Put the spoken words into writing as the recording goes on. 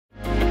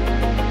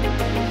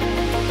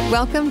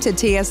Welcome to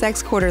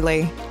TSX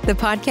Quarterly, the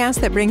podcast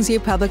that brings you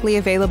publicly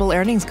available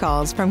earnings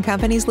calls from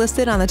companies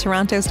listed on the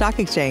Toronto Stock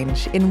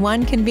Exchange in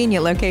one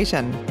convenient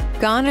location.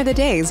 Gone are the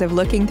days of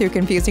looking through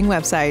confusing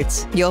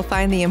websites. You'll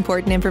find the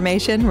important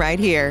information right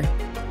here.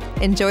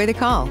 Enjoy the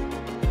call.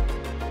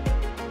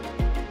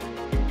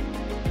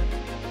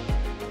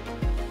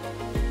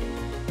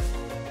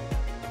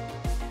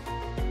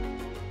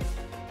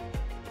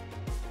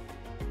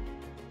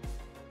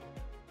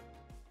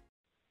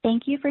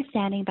 Thank you for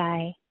standing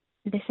by.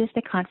 This is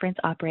the conference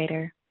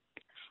operator.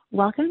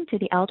 Welcome to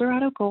the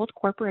Eldorado Gold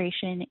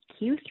Corporation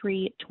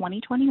Q3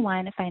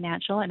 2021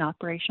 Financial and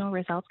Operational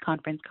Results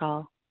Conference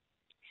Call.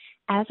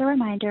 As a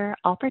reminder,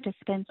 all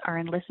participants are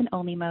in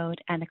listen-only mode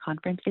and the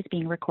conference is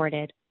being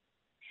recorded.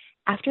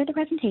 After the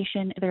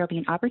presentation, there will be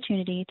an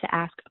opportunity to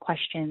ask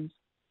questions.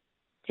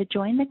 To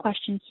join the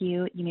question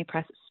queue, you may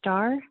press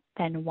star,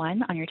 then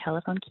 1 on your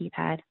telephone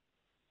keypad.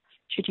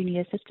 Should you need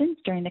assistance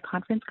during the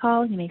conference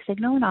call, you may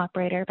signal an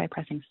operator by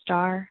pressing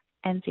star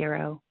and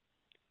 0.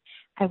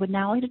 I would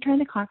now like to turn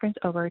the conference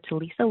over to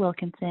Lisa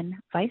Wilkinson,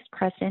 Vice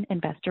President,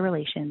 Investor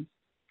Relations.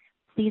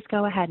 Please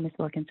go ahead, Ms.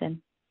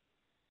 Wilkinson.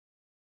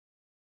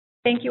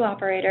 Thank you,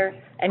 operator,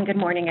 and good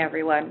morning,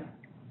 everyone.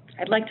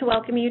 I'd like to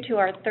welcome you to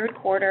our third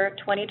quarter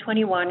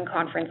 2021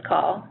 conference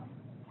call.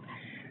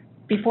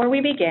 Before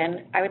we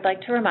begin, I would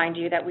like to remind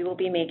you that we will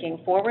be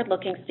making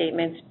forward-looking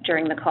statements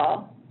during the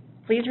call.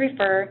 Please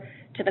refer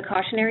to the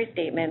cautionary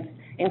statements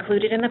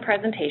included in the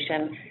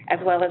presentation, as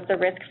well as the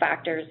risk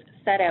factors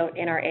set out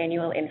in our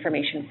annual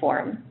information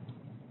form.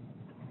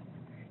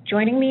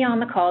 Joining me on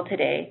the call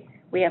today,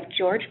 we have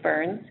George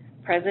Burns,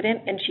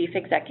 President and Chief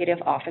Executive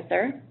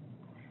Officer,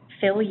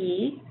 Phil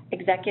Yee,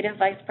 Executive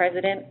Vice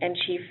President and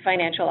Chief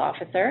Financial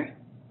Officer,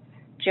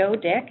 Joe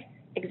Dick,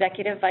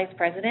 Executive Vice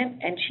President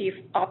and Chief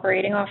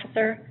Operating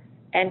Officer,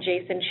 and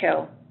Jason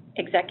Cho,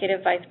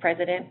 Executive Vice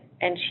President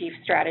and Chief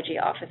Strategy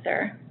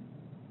Officer.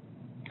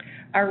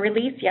 Our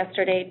release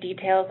yesterday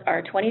details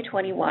our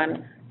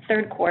 2021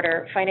 third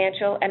quarter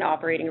financial and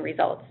operating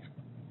results.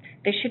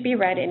 This should be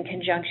read in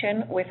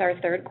conjunction with our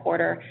third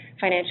quarter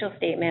financial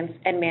statements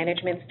and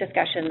management's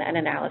discussion and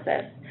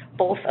analysis,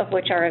 both of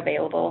which are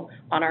available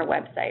on our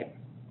website.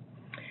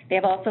 They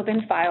have also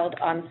been filed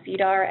on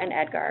SEDAR and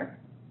EDGAR.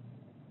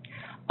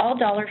 All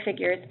dollar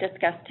figures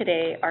discussed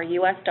today are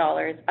U.S.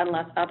 dollars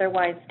unless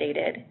otherwise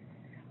stated.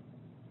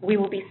 We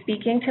will be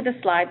speaking to the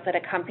slides that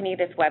accompany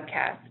this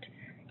webcast.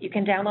 You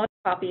can download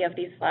a copy of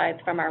these slides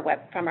from our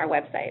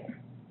website.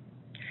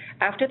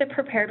 After the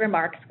prepared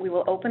remarks, we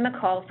will open the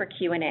call for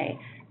Q&A.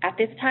 At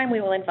this time,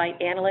 we will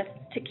invite analysts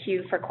to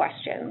queue for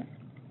questions.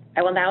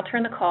 I will now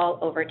turn the call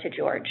over to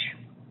George.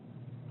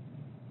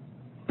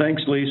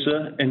 Thanks,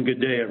 Lisa, and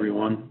good day,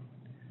 everyone.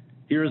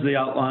 Here's the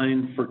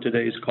outline for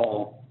today's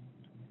call.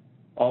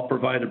 I'll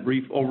provide a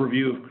brief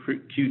overview of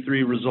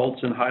Q3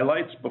 results and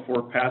highlights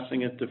before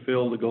passing it to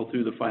Phil to go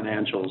through the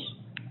financials.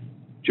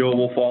 Joe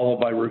will follow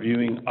by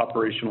reviewing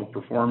operational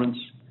performance,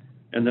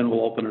 and then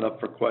we'll open it up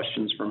for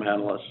questions from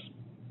analysts.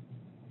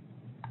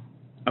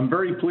 I'm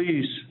very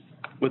pleased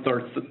with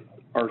our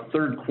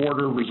third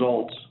quarter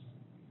results.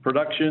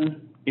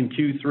 Production in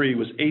Q3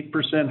 was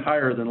 8%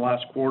 higher than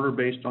last quarter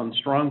based on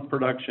strong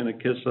production at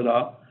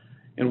Kışladağ,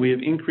 and we have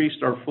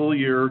increased our full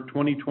year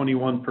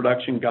 2021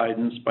 production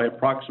guidance by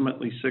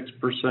approximately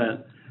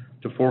 6%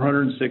 to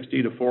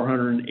 460 to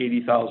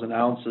 480,000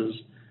 ounces,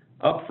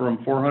 up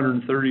from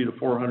 430 to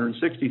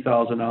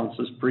 460,000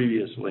 ounces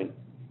previously.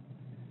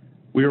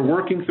 We are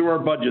working through our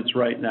budgets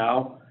right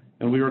now,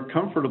 and we are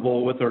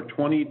comfortable with our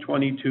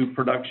 2022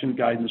 production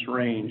guidance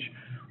range,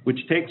 which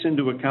takes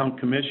into account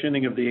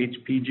commissioning of the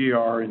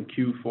HPGR in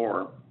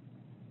Q4.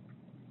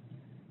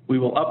 We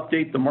will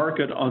update the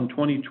market on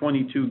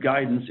 2022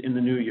 guidance in the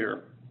new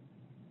year.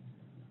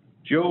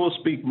 Joe will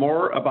speak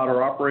more about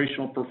our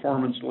operational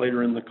performance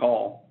later in the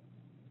call.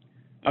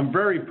 I'm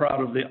very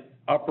proud of the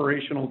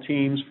operational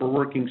teams for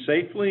working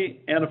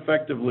safely and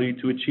effectively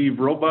to achieve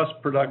robust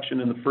production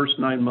in the first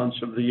 9 months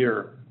of the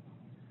year.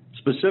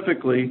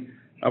 Specifically,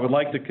 I would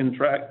like to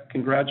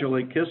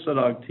congratulate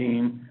Kışladağ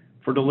team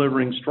for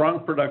delivering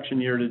strong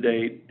production year to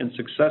date and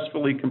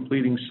successfully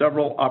completing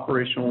several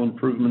operational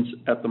improvements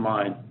at the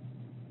mine.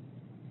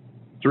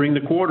 During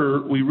the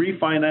quarter, we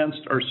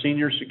refinanced our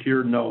senior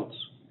secured notes.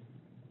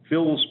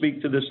 Phil will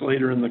speak to this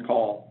later in the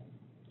call.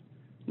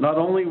 Not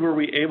only were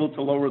we able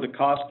to lower the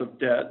cost of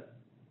debt,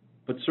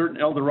 but certain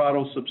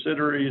Eldorado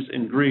subsidiaries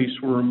in Greece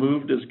were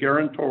removed as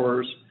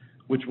guarantors,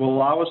 which will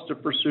allow us to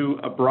pursue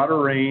a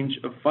broader range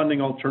of funding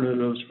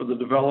alternatives for the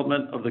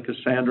development of the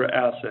Cassandra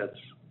assets.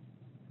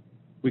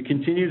 We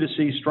continue to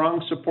see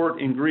strong support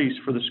in Greece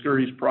for the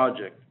Skouries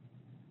project.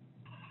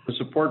 The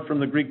support from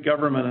the Greek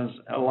government has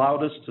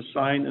allowed us to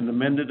sign an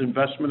amended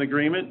investment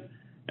agreement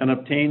and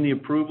obtain the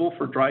approval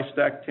for dry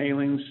stack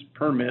tailings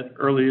permit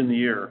early in the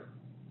year.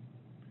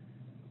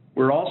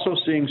 We're also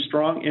seeing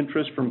strong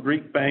interest from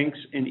Greek banks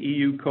and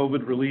EU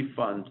COVID relief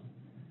fund.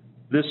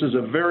 This is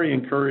a very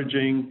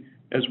encouraging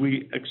as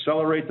we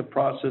accelerate the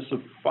process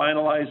of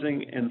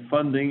finalizing and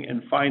funding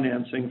and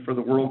financing for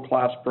the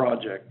world-class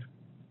project.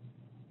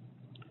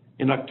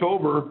 In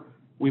October,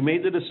 we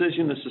made the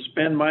decision to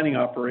suspend mining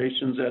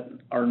operations at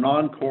our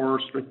non-core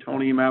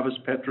Stratoni-Mavis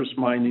Petrus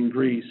mine in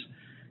Greece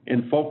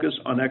and focus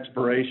on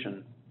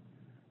exploration.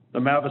 The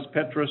Mavis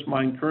Petrus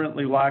mine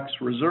currently lacks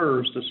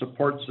reserves to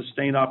support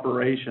sustained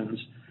operations,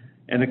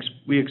 and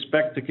we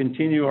expect to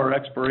continue our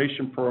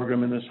exploration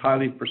program in this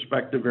highly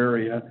prospective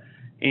area,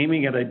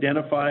 aiming at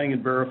identifying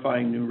and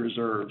verifying new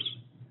reserves.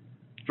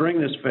 During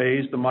this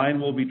phase, the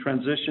mine will be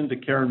transitioned to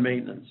care and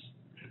maintenance.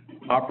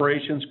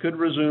 Operations could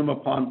resume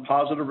upon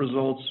positive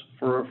results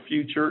for a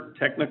future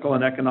technical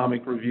and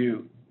economic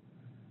review.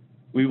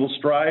 We will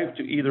strive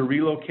to either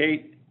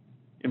relocate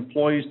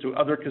employees to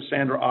other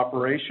Cassandra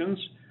operations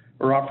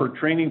or offer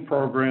training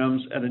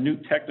programs at a new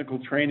technical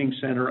training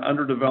center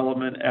under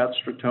development at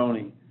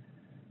Stratoni.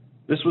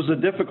 This was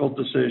a difficult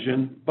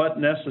decision, but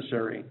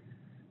necessary.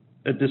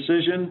 A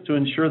decision to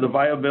ensure the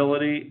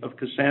viability of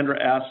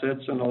Cassandra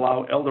assets and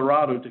allow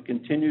Eldorado to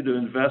continue to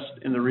invest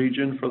in the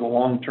region for the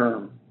long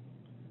term.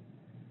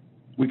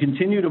 We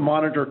continue to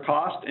monitor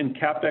cost and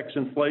CapEx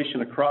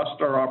inflation across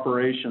our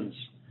operations.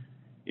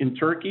 In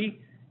Turkey,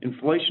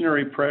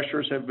 inflationary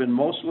pressures have been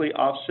mostly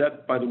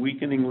offset by the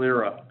weakening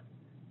lira.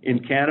 In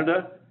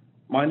Canada,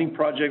 mining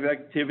project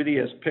activity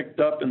has picked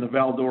up in the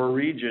Val-d'Or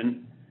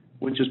region,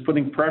 which is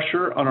putting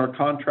pressure on our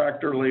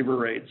contractor labor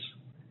rates.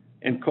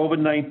 And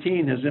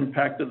COVID-19 has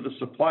impacted the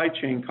supply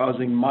chain,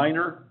 causing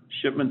minor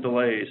shipment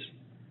delays.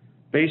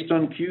 Based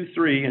on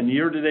Q3 and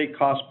year-to-date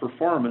cost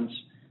performance,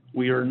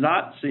 we are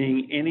not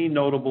seeing any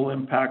notable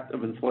impact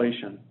of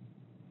inflation.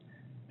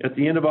 At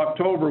the end of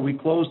October, we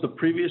closed the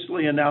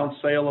previously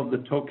announced sale of the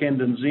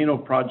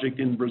Tocantins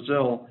project in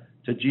Brazil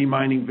to G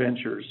Mining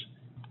Ventures.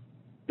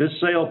 This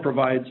sale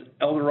provides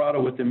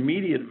Eldorado with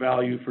immediate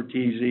value for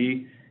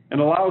TZ and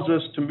allows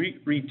us to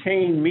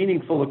retain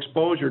meaningful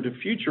exposure to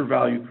future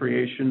value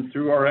creation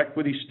through our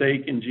equity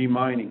stake in G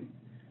Mining.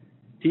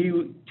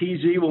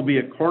 TZ will be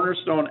a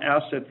cornerstone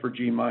asset for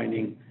G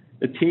Mining,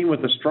 a team with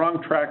a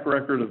strong track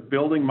record of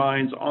building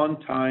mines on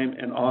time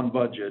and on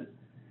budget.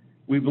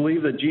 We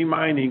believe that G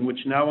Mining, which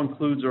now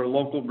includes our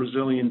local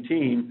Brazilian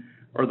team,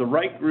 are the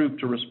right group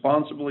to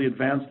responsibly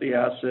advance the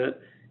asset,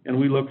 and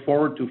we look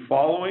forward to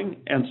following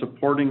and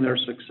supporting their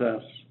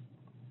success.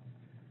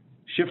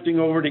 Shifting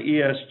over to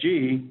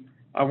ESG,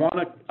 I want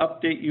to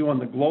update you on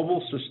the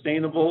global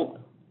sustainable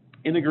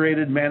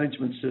integrated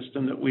management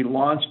system that we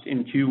launched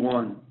in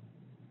Q1.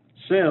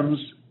 SIMS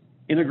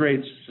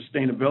integrates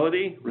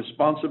sustainability,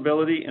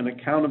 responsibility, and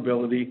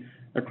accountability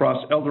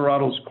across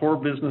Eldorado's core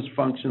business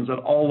functions at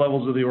all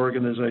levels of the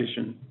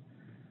organization.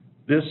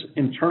 This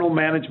internal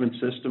management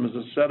system is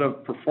a set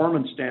of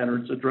performance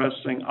standards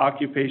addressing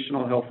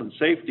occupational health and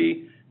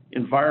safety,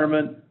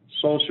 environment,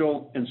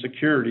 social, and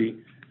security,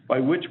 by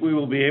which we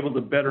will be able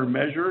to better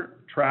measure,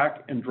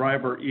 track, and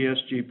drive our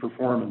ESG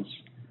performance.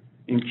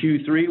 In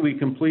Q3, we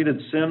completed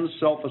SIMS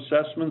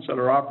self-assessments at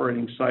our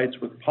operating sites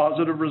with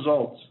positive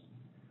results.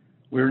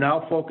 We are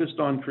now focused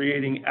on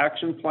creating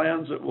action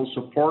plans that will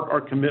support our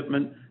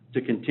commitment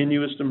to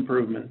continuous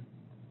improvement.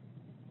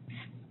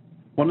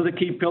 One of the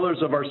key pillars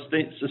of our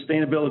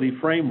sustainability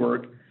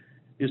framework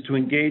is to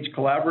engage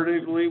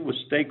collaboratively with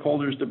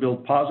stakeholders to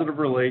build positive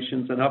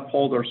relations and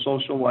uphold our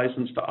social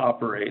license to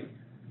operate.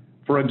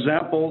 For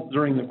example,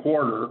 during the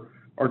quarter,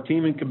 our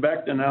team in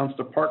Quebec announced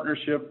a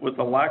partnership with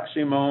the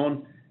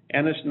Lac-Simon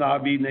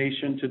Anishinaabe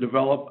Nation to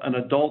develop an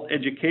adult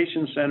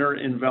education center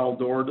in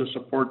Val-d'Or to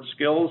support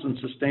skills and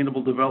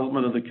sustainable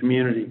development of the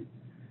community.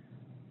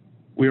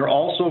 We are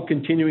also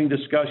continuing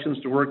discussions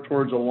to work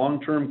towards a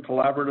long-term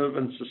collaborative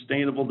and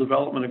sustainable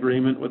development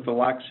agreement with the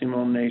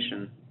Lac-Simon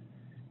Nation.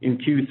 In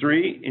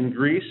Q3, in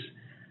Greece,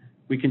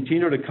 we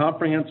continued a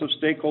comprehensive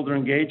stakeholder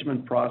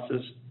engagement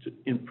process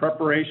in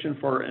preparation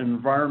for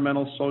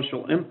environmental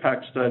social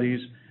impact studies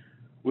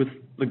with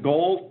the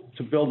goal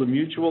to build a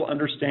mutual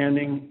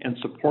understanding and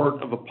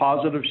support of a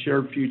positive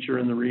shared future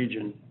in the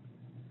region.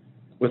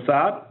 With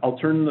that, I'll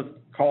turn the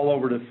call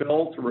over to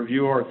Phil to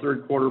review our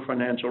third quarter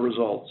financial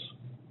results.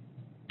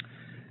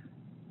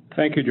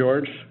 Thank you,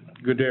 George.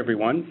 Good day,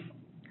 everyone.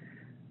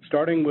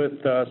 Starting with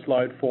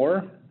slide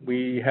 4,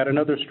 we had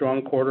another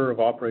strong quarter of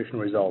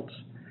operational results.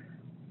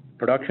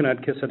 Production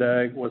at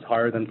Kışladağ was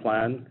higher than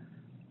planned,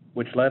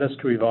 which led us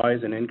to revise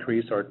and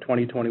increase our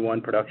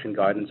 2021 production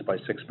guidance by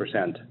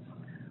 6%.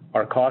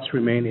 Our costs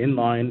remain in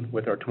line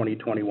with our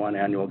 2021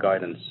 annual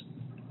guidance.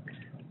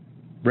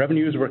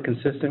 Revenues were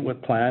consistent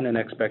with plan and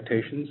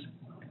expectations,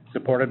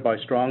 supported by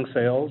strong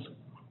sales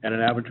and an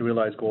average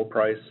realized gold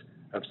price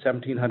of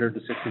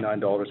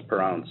 $1,769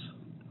 per ounce.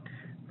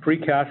 Free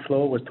cash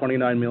flow was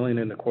 $29 million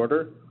in the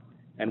quarter,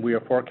 and we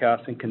are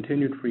forecasting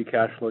continued free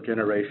cash flow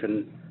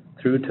generation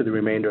through to the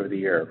remainder of the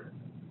year.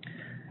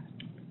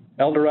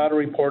 Eldorado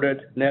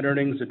reported net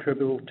earnings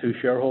attributable to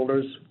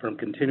shareholders from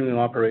continuing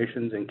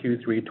operations in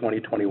Q3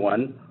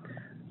 2021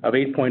 of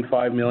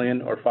 $8.5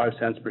 million or 5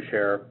 cents per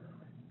share,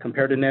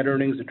 compared to net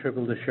earnings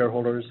attributable to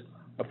shareholders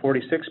of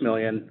 $46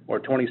 million or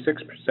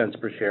 26 cents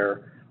per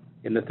share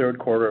in the third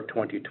quarter of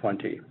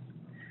 2020.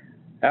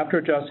 After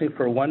adjusting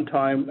for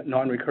one-time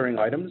non-recurring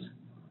items,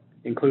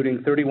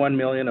 including 31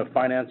 million of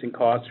financing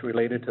costs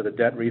related to the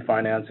debt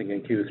refinancing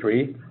in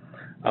Q3,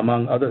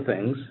 among other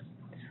things.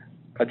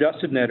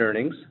 Adjusted net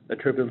earnings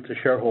attributable to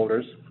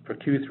shareholders for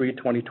Q3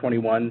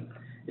 2021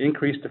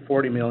 increased to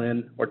 40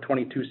 million or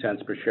 22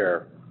 cents per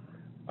share,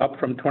 up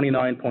from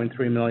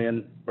 29.3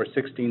 million or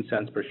 16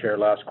 cents per share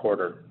last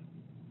quarter.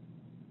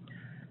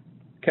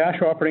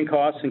 Cash operating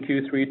costs in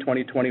Q3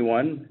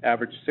 2021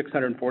 averaged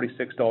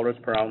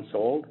 $646 per ounce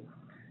sold,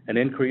 an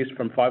increase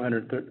from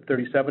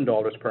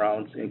 $537 per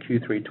ounce in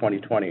Q3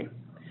 2020.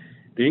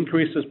 The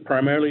increase is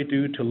primarily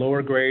due to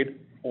lower grade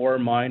ore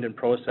mined and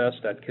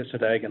processed at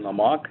Kışladağ and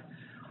Lamaque,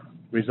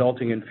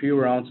 resulting in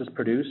fewer ounces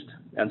produced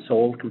and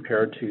sold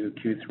compared to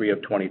Q3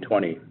 of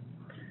 2020.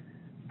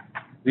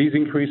 These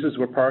increases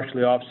were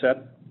partially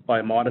offset by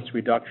a modest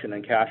reduction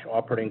in cash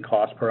operating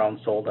cost per ounce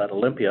sold at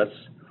Olympias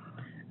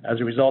as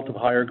a result of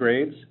higher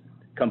grades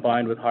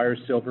combined with higher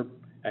silver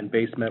and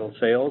base metal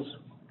sales,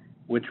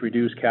 which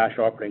reduced cash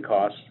operating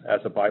costs as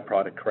a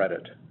byproduct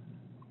credit.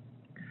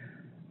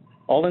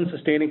 All-in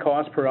sustaining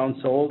costs per ounce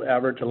sold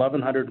averaged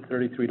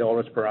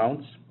 $1,133 per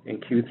ounce in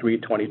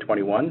Q3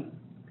 2021,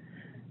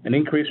 an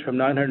increase from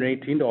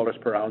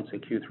 $918 per ounce in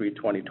Q3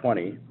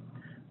 2020,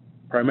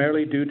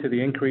 primarily due to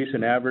the increase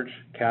in average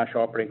cash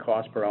operating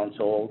costs per ounce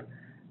sold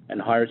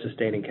and higher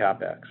sustaining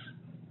capex.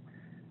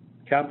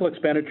 Capital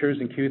expenditures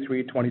in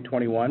Q3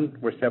 2021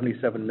 were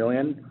 $77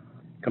 million,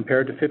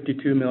 compared to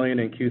 $52 million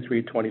in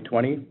Q3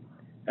 2020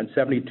 and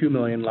 $72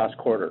 million last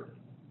quarter.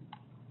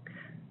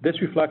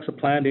 This reflects a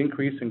planned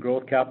increase in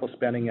growth capital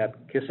spending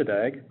at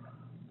Kışladağ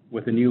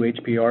with the new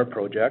HPR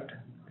project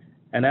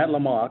and at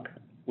Lamaque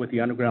with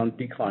the underground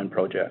decline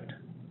project.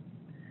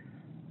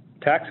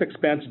 Tax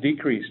expense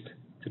decreased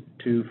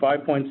to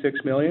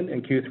 $5.6 million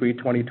in Q3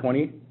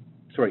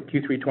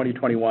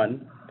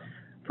 2021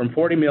 from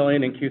 $40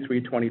 million in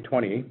Q3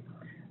 2020,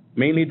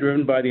 mainly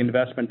driven by the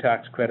investment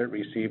tax credit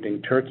received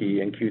in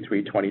Turkey in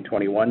Q3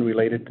 2021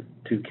 related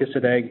to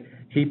Kışladağ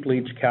heap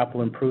leach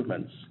capital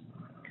improvements,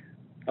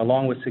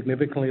 along with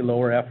significantly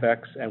lower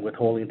FX and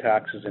withholding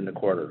taxes in the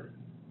quarter.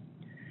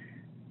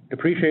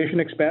 Depreciation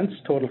expense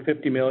totaled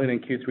 $50 million in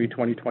Q3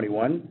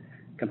 2021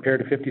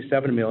 compared to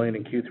 $57 million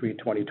in Q3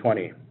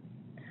 2020.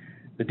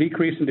 The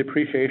decrease in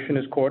depreciation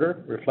this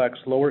quarter reflects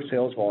lower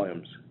sales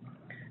volumes.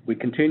 We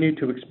continue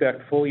to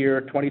expect full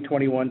year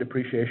 2021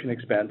 depreciation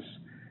expense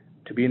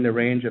to be in the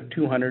range of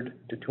 $200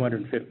 to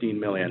 $215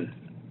 million.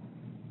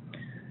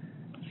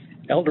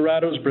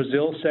 Eldorado's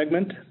Brazil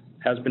segment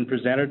has been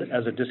presented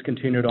as a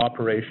discontinued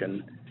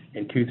operation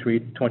in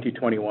Q3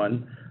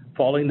 2021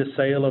 following the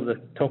sale of the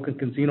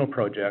Tocantinzinho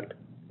project,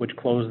 which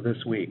closed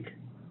this week.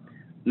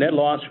 Net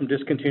loss from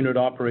discontinued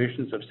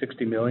operations of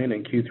 $60 million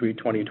in Q3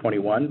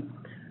 2021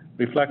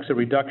 reflects a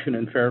reduction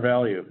in fair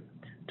value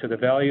to the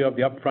value of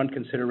the upfront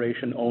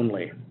consideration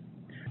only,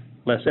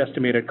 less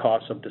estimated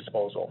costs of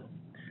disposal.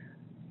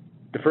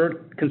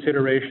 Deferred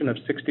consideration of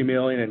 $60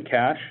 million in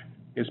cash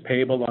is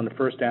payable on the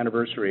first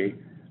anniversary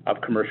of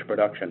commercial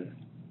production.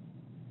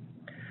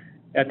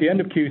 At the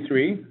end of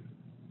Q3,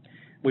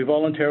 we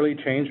voluntarily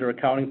changed our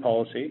accounting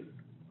policy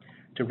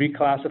to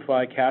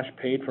reclassify cash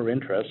paid for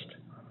interest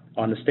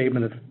on the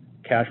statement of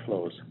cash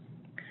flows,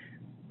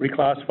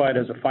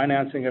 reclassified as a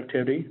financing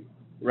activity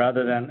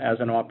rather than as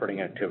an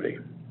operating activity.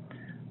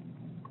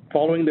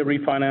 Following the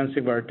refinancing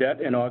of our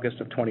debt in August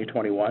of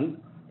 2021,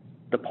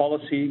 the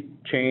policy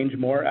change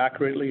more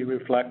accurately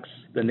reflects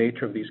the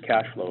nature of these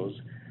cash flows,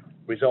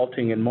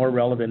 resulting in more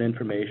relevant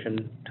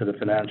information to the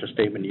financial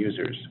statement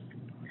users.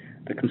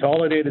 The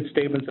consolidated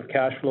statements of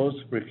cash flows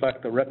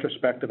reflect the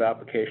retrospective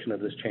application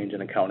of this change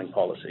in accounting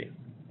policy.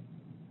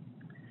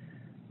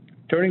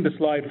 Turning to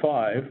slide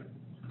 5,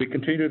 we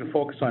continue to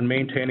focus on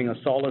maintaining a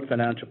solid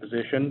financial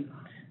position,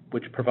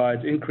 which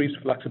provides increased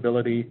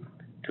flexibility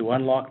to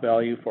unlock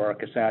value for our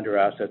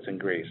Cassandra assets in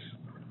Greece.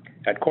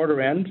 At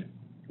quarter end,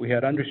 we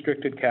had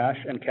unrestricted cash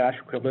and cash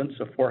equivalents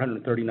of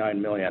 $439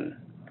 million.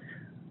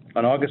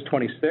 On August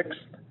 26th,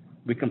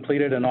 we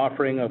completed an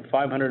offering of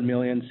 $500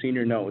 million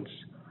senior notes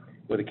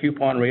with a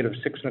coupon rate of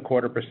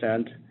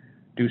 6.25%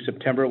 due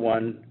September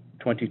 1,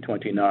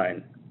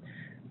 2029.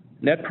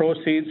 Net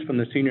proceeds from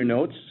the senior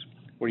notes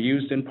were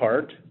used in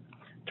part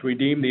to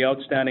redeem the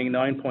outstanding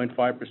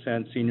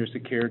 9.5% senior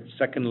secured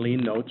second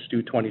lien notes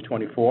due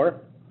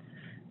 2024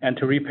 and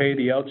to repay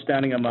the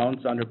outstanding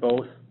amounts under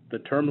both the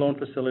term loan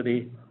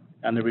facility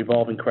and the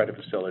revolving credit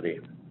facility.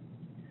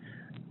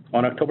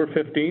 On October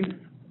 15th,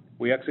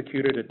 we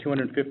executed a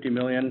 $250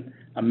 million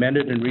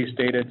amended and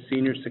restated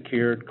senior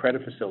secured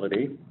credit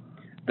facility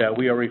that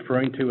we are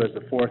referring to as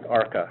the fourth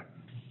ARCA.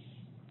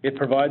 It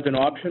provides an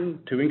option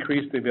to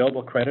increase the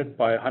available credit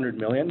by $100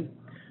 million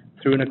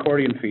through an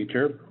accordion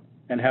feature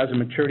and has a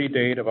maturity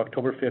date of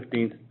October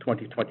 15th,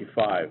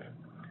 2025.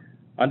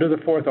 Under the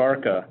fourth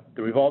ARCA,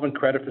 the revolving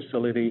credit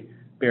facility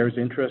bears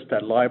interest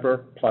at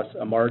LIBOR plus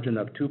a margin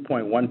of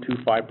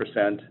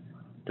 2.125%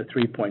 to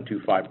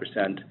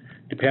 3.25%,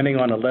 depending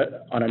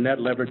on a net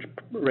leverage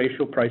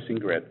ratio pricing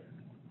grid.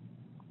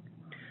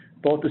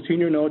 Both the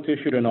senior notes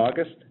issued in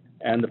August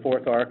and the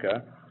fourth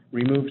ARCA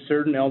remove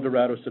certain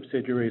Eldorado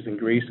subsidiaries in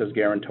Greece as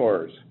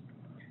guarantors,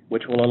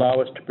 which will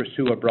allow us to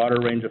pursue a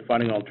broader range of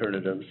funding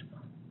alternatives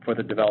for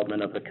the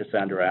development of the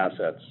Cassandra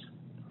assets.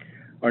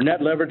 Our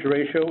net leverage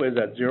ratio is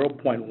at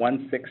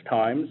 0.16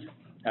 times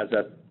as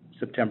at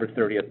September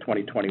 30th,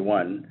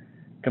 2021,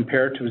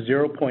 compared to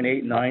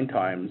 0.89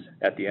 times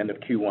at the end of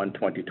Q1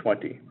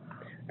 2020.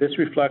 This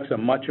reflects a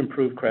much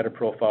improved credit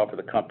profile for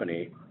the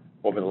company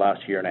over the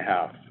last year and a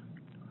half.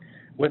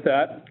 With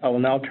that, I will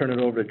now turn it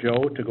over to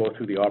Joe to go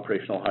through the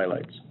operational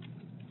highlights.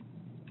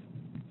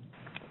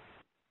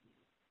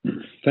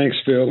 Thanks,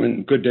 Phil,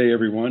 and good day,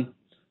 everyone.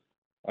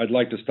 I'd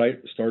like to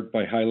start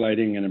by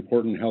highlighting an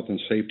important health and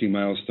safety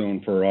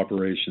milestone for our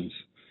operations.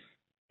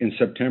 In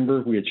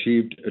September, we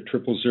achieved a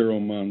 000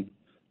 month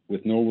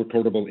with no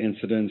recordable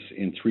incidents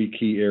in 3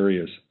 key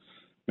areas: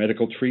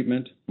 medical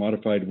treatment,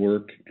 modified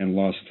work, and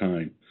lost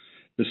time.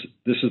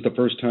 This is the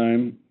first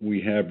time we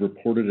have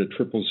reported a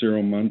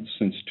 000 month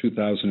since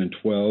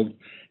 2012,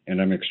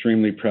 and I'm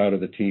extremely proud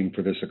of the team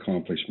for this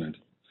accomplishment.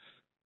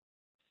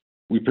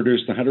 We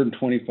produced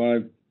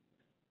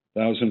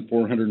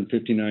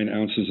 125,459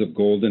 ounces of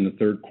gold in the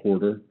third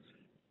quarter,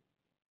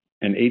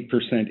 an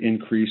 8%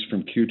 increase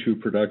from Q2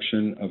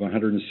 production of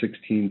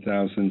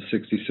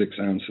 116,066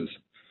 ounces.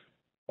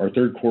 Our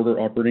third quarter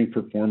operating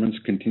performance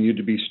continued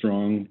to be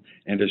strong,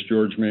 and as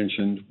George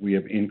mentioned, we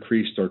have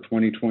increased our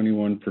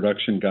 2021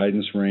 production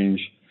guidance range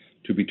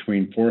to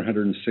between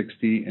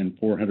 460 and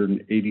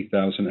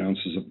 480,000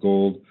 ounces of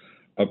gold,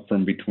 up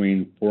from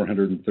between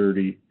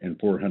 430 and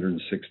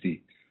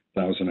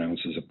 460,000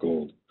 ounces of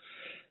gold.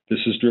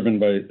 This is driven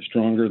by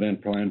stronger than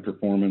planned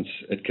performance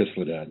at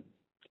Kışladağ.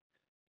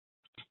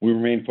 We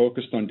remain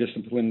focused on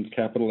disciplined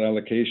capital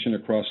allocation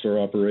across our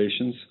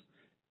operations.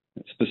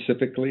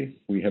 Specifically,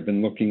 we have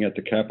been looking at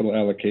the capital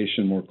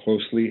allocation more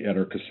closely at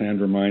our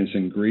Cassandra mines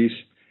in Greece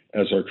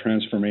as our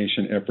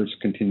transformation efforts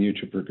continue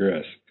to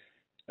progress.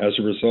 As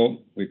a result,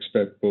 we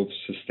expect both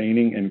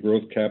sustaining and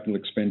growth capital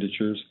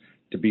expenditures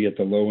to be at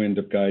the low end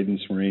of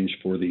guidance range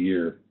for the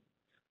year.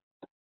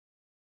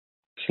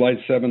 Slide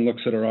 7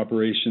 looks at our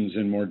operations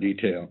in more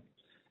detail.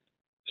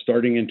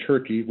 Starting in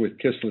Turkey with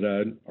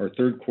Kışladağ, our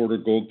third quarter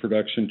gold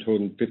production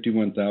totaled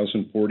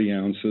 51,040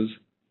 ounces,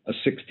 a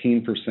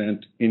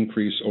 16%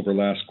 increase over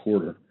last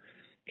quarter.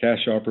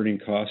 Cash operating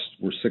costs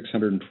were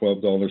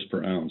 $612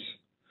 per ounce.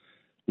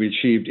 We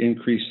achieved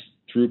increased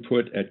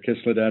throughput at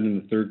Kışladağ in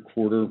the third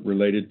quarter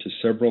related to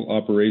several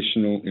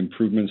operational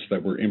improvements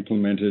that were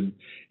implemented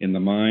in the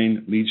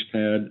mine, leach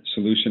pad,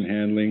 solution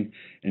handling,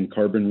 and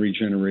carbon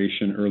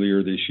regeneration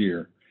earlier this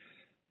year.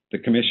 The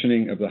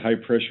commissioning of the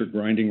high-pressure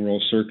grinding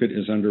roll circuit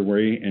is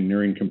underway and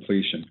nearing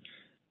completion.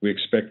 We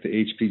expect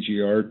the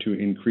HPGR to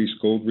increase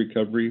gold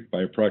recovery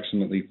by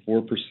approximately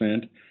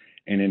 4%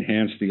 and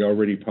enhance the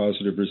already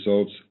positive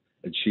results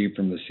achieved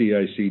from the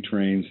CIC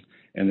trains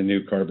and the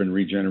new carbon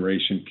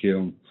regeneration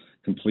kiln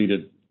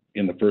completed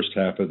in the first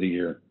half of the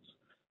year.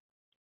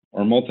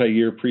 Our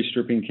multi-year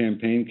pre-stripping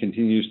campaign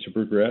continues to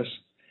progress,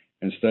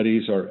 and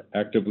studies are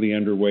actively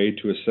underway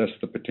to assess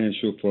the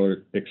potential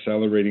for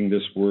accelerating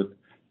this work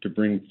to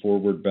bring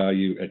forward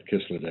value at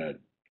Kışladağ.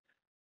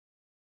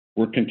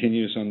 Work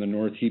continues on the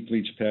North Heap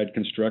Leach Pad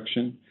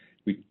construction.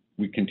 We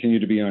continue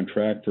to be on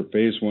track for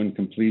Phase 1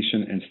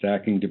 completion and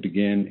stacking to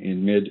begin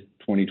in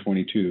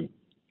mid-2022.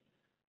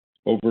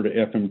 Over to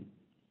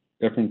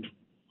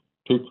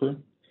Efemçukuru.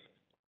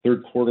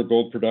 Third quarter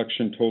gold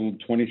production totaled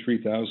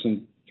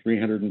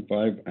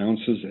 23,305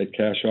 ounces at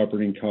cash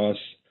operating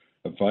costs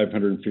of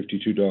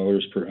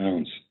 $552 per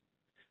ounce.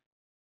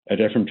 At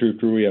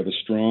Efemçukuru, we have a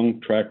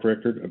strong track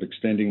record of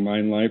extending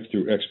mine life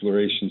through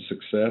exploration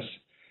success.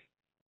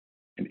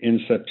 And in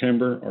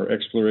September, our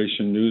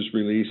exploration news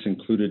release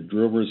included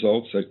drill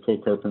results at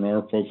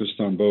Kokarpinar focused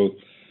on both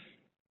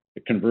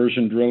the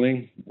conversion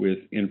drilling with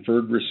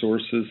inferred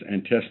resources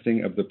and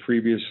testing of the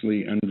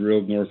previously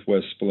undrilled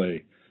Northwest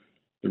Splay.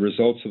 The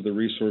results of the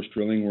resource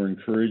drilling were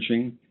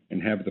encouraging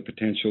and have the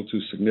potential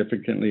to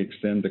significantly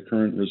extend the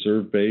current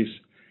reserve base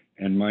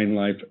and mine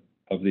life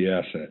of the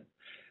asset.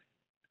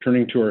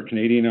 Turning to our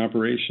Canadian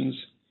operations,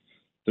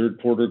 third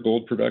quarter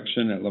gold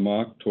production at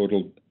Lamaque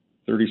totaled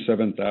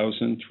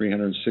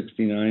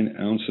 37,369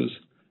 ounces,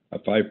 a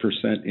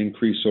 5%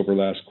 increase over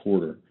last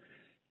quarter.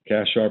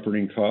 Cash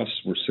operating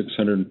costs were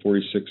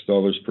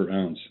 $646 per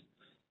ounce.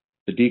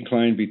 The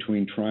decline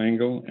between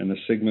Triangle and the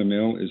Sigma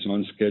Mill is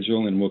on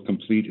schedule and will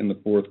complete in the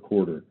fourth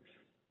quarter.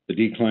 The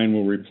decline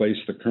will replace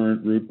the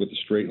current route with a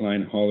straight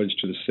line haulage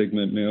to the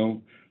Sigma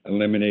Mill,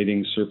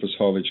 eliminating surface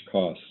haulage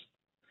costs.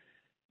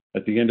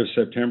 At the end of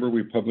September,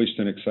 we published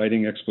an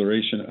exciting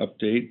exploration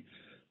update,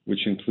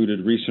 which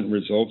included recent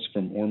results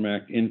from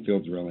Ormac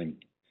infill drilling.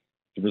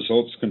 The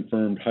results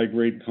confirmed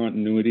high-grade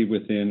continuity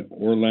within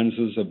ore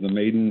lenses of the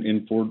maiden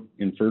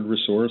inferred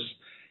resource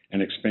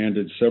and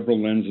expanded several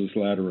lenses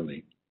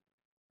laterally.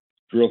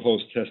 Drill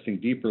holes testing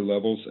deeper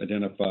levels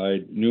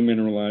identified new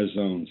mineralized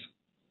zones.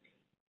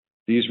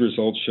 These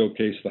results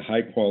showcase the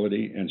high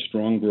quality and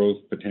strong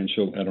growth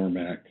potential at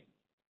Ormac.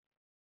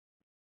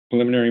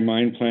 Preliminary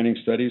mine planning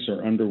studies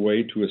are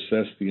underway to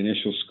assess the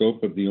initial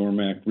scope of the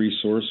Ormac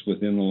resource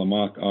within the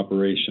Lamaque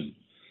operation.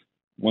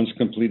 Once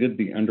completed,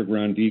 the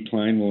underground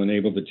decline will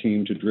enable the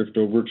team to drift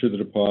over to the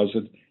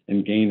deposit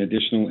and gain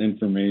additional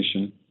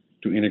information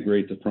to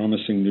integrate the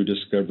promising new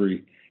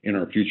discovery in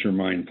our future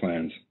mine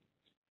plans.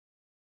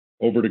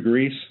 Over to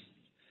Greece.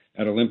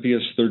 At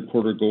Olympias, third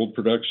quarter gold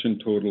production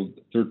totaled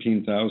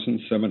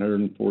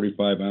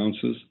 13,745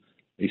 ounces,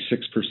 a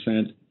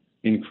 6%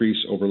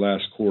 increase over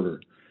last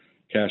quarter.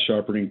 Cash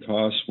operating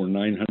costs were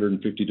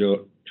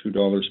 $952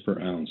 per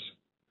ounce.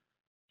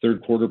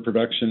 Third quarter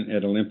production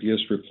at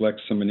Olympias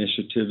reflects some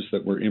initiatives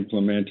that were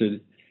implemented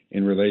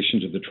in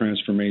relation to the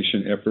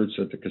transformation efforts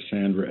at the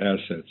Cassandra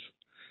assets.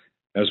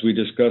 As we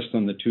discussed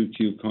on the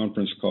 2Q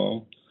conference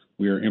call,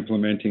 we are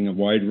implementing a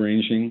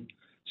wide-ranging,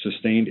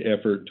 sustained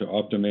effort to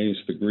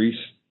optimize the Greece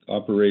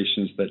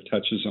operations that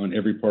touches on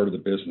every part of the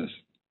business.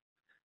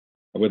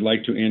 I would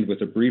like to end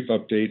with a brief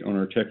update on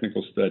our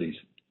technical studies.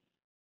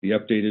 The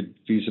updated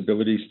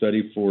feasibility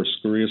study for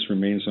Skouries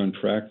remains on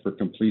track for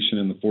completion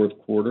in the fourth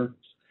quarter.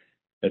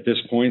 At this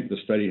point, the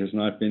study has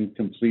not been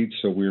complete,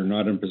 so we are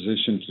not in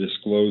position to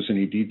disclose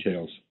any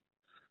details.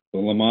 The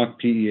Lamaque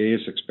PEA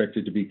is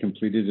expected to be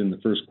completed in the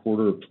first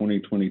quarter of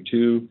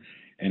 2022,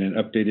 and an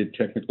updated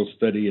technical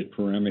study at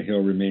Perama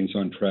Hill remains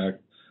on track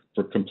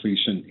for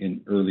completion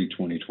in early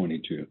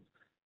 2022.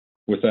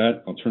 With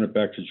that, I'll turn it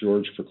back to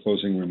George for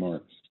closing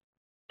remarks.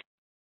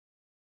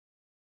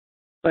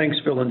 Thanks,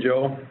 Phil and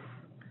Joe.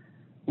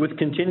 With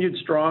continued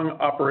strong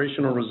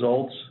operational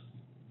results,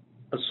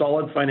 a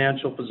solid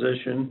financial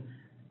position,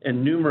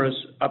 and numerous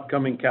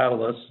upcoming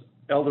catalysts,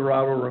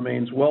 Eldorado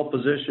remains well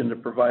positioned to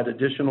provide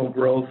additional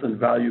growth and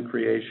value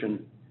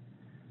creation.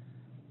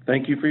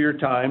 Thank you for your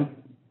time.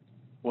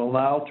 We'll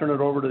now turn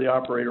it over to the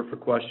operator for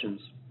questions.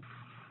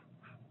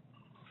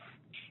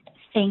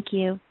 Thank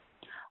you.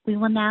 We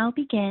will now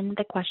begin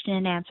the question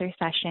and answer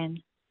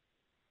session.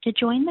 To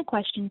join the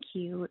question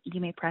queue, you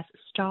may press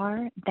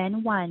star,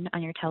 then 1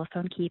 on your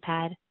telephone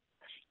keypad.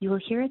 You will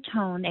hear a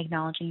tone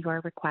acknowledging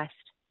your request.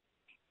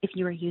 If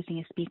you are using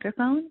a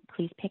speakerphone,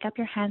 please pick up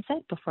your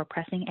handset before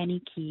pressing any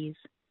keys.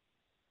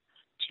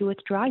 To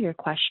withdraw your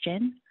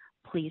question,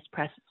 please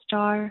press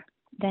star,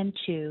 then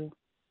 2.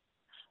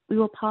 We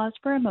will pause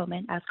for a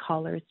moment as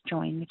callers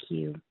join the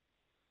queue.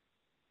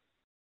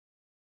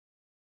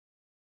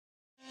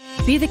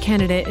 Be the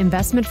candidate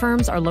investment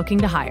firms are looking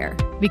to hire.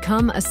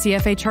 Become a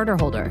CFA charter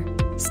holder.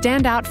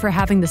 Stand out for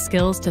having the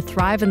skills to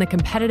thrive in the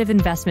competitive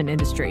investment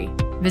industry.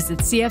 Visit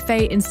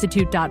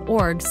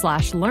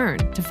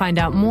cfainstitute.org/learn to find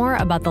out more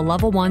about the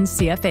Level 1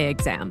 CFA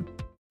exam.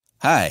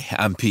 Hi,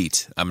 I'm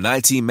Pete. I'm an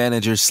IT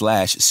manager /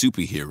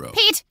 superhero.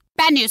 Pete,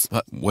 bad news.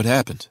 What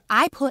happened?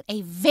 I put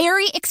a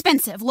very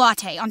expensive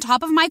latte on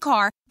top of my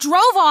car,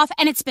 drove off,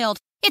 and it spilled.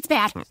 It's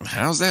bad.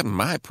 How's that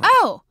my problem?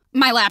 Oh,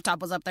 my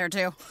laptop was up there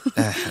too.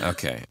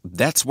 Okay,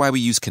 that's why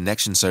we use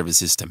Connection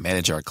Services to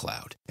manage our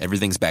cloud.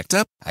 Everything's backed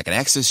up. I can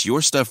access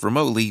your stuff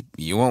remotely.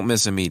 You won't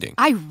miss a meeting.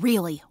 I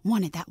really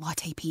wanted that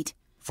latte, Pete.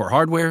 For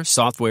hardware,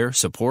 software,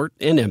 support,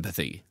 and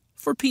empathy.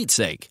 For Pete's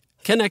sake,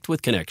 connect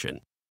with Connection.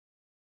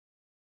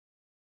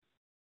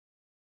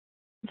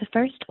 The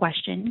first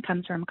question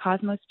comes from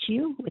Cosmos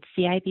Chiu with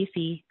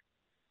CIBC.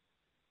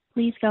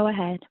 Please go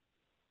ahead.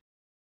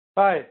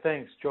 Hi,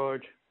 thanks,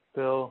 George,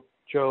 Bill,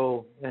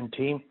 Joe, and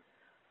team.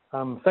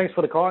 Thanks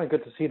for the call, and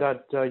good to see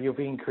that you've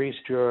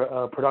increased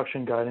your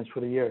production guidance for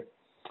the year.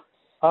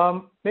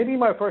 Maybe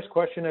my first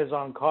question is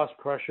on cost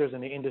pressures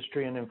in the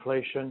industry and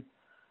inflation.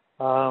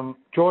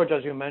 George,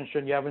 as you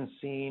mentioned, you haven't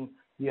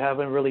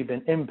really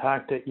been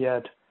impacted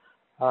yet.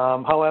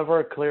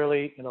 However,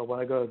 clearly, when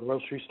I go to the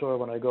grocery store,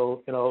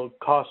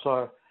 costs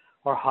are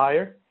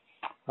higher.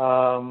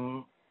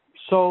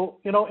 So,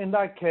 in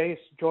that case,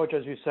 George,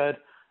 as you said,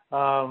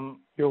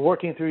 you're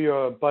working through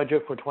your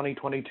budget for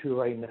 2022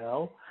 right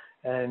now.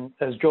 And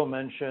as Joe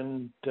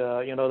mentioned,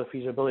 the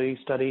feasibility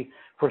study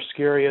for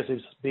Skouries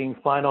is being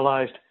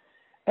finalized.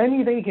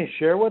 Anything you can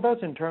share with us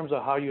in terms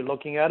of how you're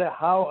looking at it?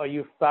 How are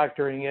you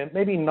factoring in,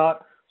 maybe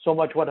not so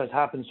much what has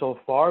happened so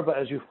far, but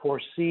as you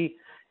foresee,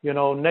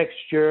 next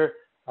year,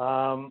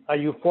 are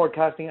you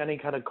forecasting any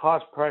kind of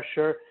cost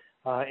pressure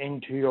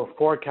into your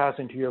forecast,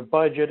 into your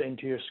budget,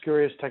 into your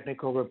Skouries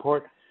technical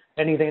report?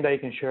 Anything that you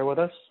can share with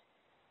us?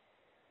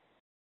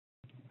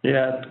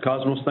 Yeah,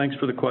 Cosmos, thanks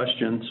for the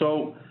question.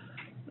 So,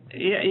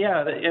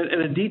 yeah,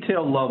 at a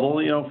detailed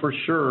level, for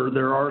sure,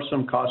 there are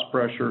some cost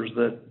pressures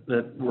that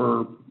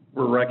we're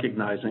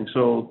recognizing.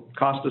 So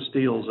cost of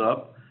steel is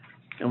up.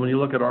 And when you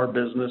look at our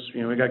business,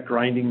 we got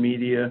grinding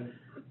media,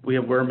 we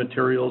have wear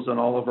materials on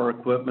all of our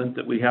equipment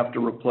that we have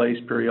to replace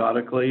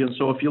periodically. And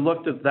so if you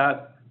looked at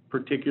that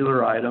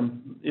particular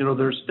item,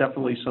 there's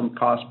definitely some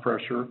cost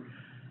pressure.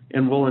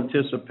 And we'll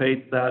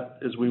anticipate that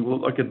as we will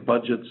look at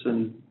budgets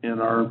in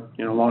our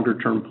longer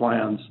term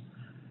plans.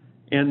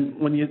 And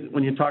when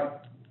you talk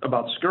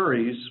about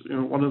Skouries,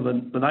 one of the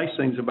nice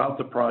things about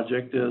the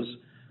project is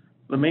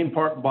the main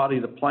body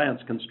of the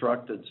plant's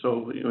constructed.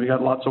 So we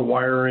got lots of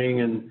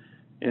wiring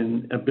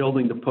and a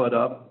building to put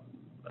up.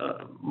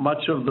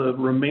 much of the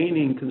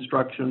remaining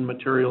construction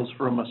materials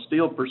from a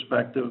steel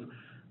perspective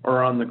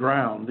are on the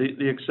ground.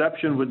 The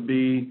exception would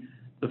be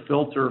the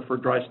filter for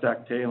dry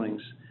stack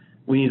tailings.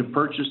 We need to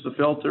purchase the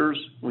filters,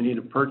 we need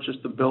to purchase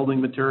the building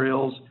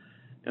materials,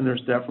 and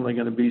there's definitely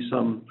going to be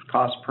some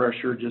cost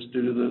pressure just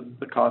due to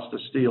the cost of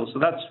steel. So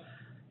that's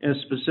a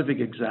specific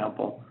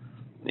example.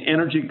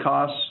 Energy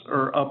costs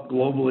are up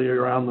globally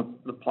around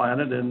the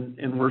planet,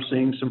 and we're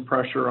seeing some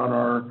pressure on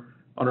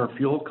our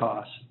fuel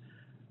costs.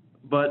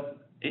 But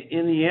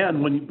in the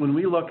end, when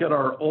we look at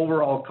our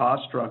overall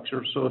cost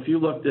structure, so if you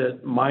looked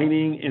at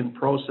mining and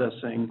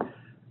processing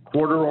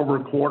quarter over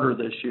quarter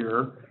this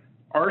year,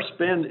 our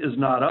spend is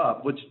not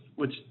up,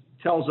 which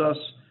tells us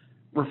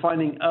we're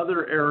finding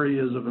other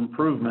areas of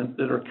improvement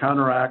that are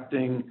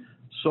counteracting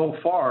so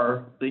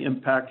far the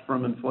impact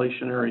from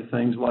inflationary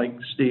things like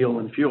steel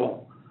and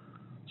fuel.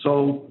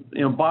 So,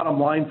 bottom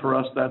line for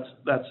us, that's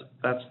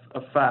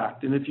a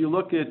fact. And if you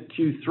look at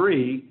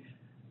Q3,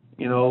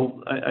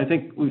 I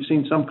think we've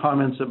seen some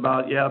comments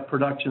about,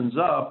 production's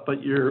up, but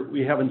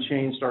we haven't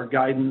changed our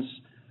guidance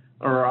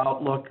or our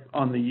outlook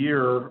on the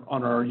year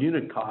on our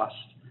unit cost.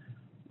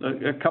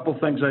 A couple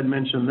things I'd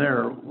mention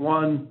there.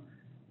 One,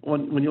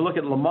 when you look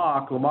at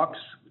Lamaque's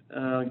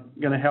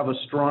going to have a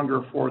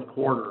stronger fourth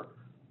quarter,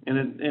 and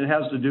it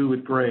has to do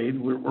with grade.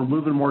 We're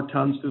moving more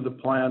tons through the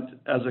plant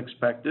as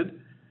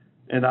expected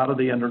and out of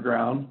the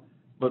underground.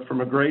 But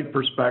from a grade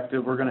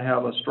perspective, we're going to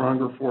have a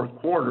stronger fourth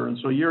quarter. And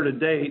so year to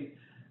date,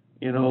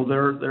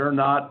 they're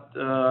not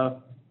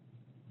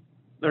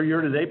their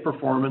year to date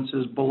performance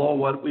is below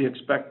what we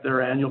expect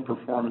their annual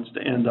performance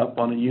to end up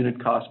on a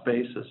unit cost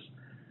basis.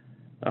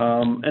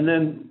 And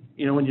then,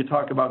 when you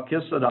talk about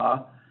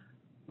Kışladağ,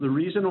 the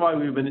reason why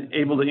we've been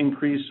able to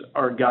increase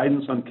our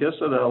guidance on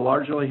Kışladağ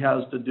largely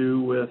has to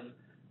do with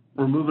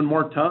we're moving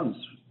more tons.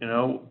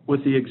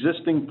 With the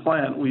existing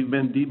plant, we've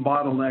been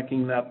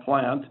debottlenecking that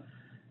plant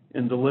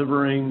and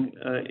delivering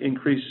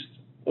increased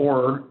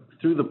ore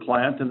through the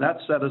plant, and that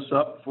set us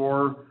up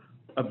for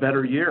a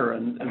better year.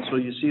 And so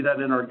you see that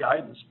in our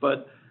guidance.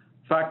 But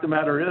fact of the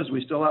matter is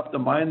we still have to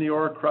mine the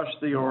ore, crush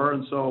the ore,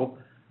 and so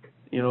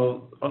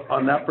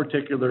on that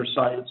particular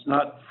site, it's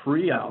not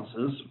free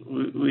ounces.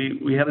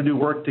 We had to do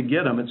work to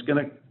get them. It's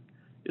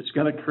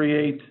going to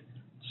create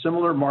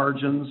similar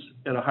margins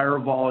at a higher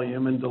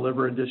volume and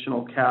deliver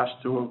additional cash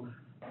to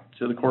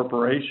the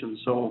corporation.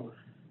 So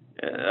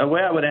a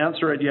way I would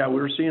answer it,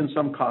 we're seeing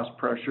some cost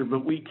pressure,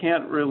 but we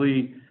can't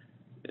really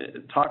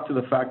talk to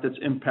the fact that's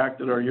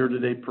impacted our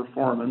year-to-date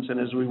performance. And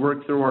as we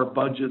work through our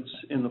budgets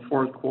in the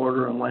fourth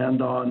quarter and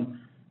land on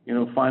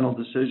final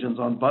decisions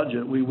on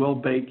budget, we will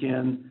bake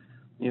in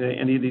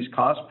any of these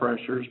cost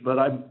pressures. But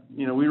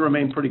we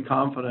remain pretty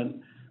confident.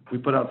 We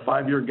put out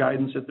 5-year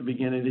guidance at the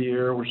beginning of the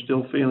year. We're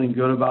still feeling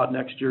good about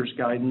next year's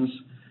guidance,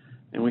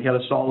 and we had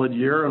a solid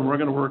year. And we're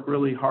going to work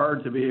really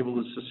hard to be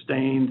able to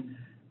sustain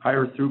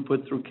higher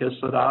throughput through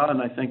Kışladağ,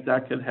 and I think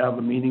that could have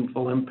a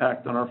meaningful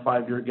impact on our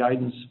 5-year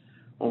guidance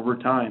over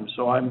time.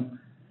 So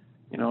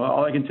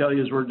all I can tell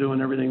you is we're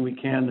doing everything we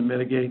can to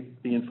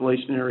mitigate the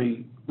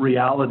inflationary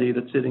reality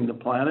that's hitting the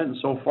planet, and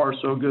so far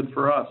so good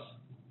for us.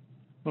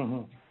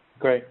 Mm-hmm.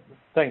 Great.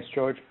 Thanks,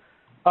 George.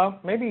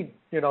 Maybe,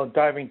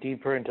 diving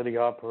deeper into the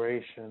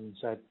operations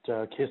at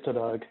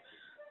Kışladağ,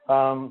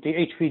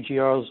 the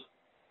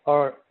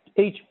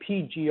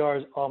HPGR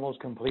is almost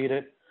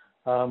completed,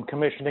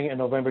 commissioning in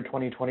November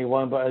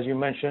 2021, but as you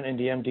mentioned in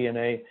the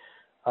MD&A,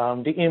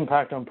 the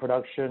impact on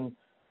production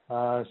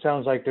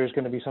sounds like there's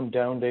going to be some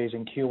down days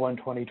in Q1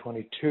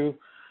 2022.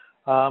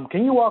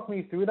 Can you walk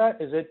me through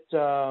that? Is it,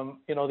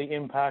 the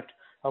impact,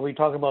 are we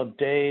talking about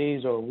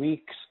days or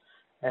weeks?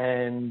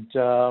 And,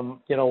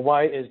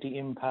 why is the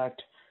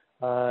impact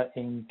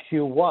in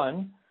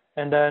Q1?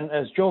 And then,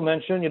 as Joe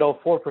mentioned,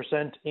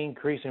 4%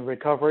 increase in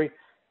recovery.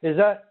 Is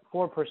that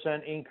 4%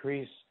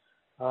 increase,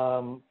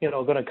 going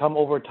to come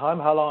over time?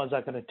 How long is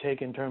that going to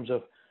take in terms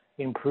of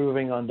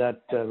improving on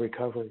that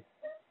recovery?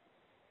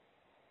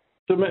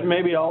 So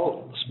maybe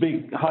I'll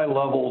speak high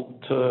level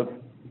to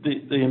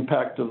the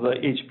impact of the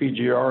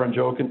HPGR, and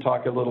Joe can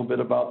talk a little bit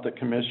about the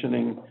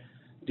commissioning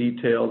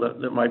detail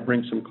that might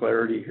bring some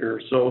clarity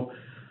here. So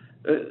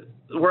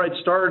where I'd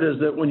start is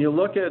that when you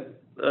look at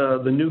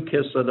the new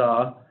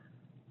Kışladağ,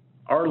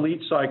 our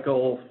leach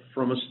cycle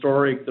from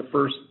historic, the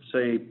first,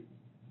 say,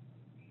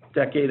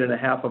 decade and a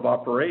half of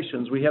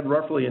operations, we had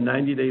roughly a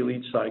 90-day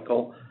leach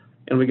cycle,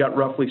 and we got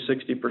roughly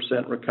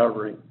 60%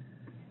 recovery.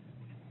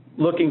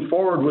 Looking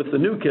forward with the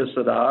new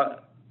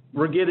Kışladağ,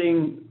 we're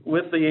getting,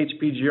 with the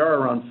HPGR,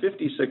 around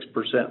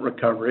 56%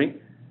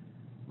 recovery,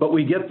 but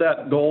we get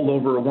that gold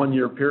over a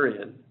 1-year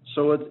period.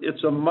 So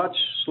it's a much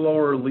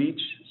slower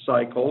leach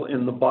cycle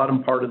in the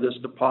bottom part of this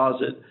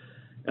deposit,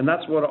 and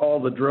that's what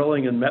all the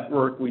drilling and met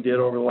work we did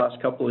over the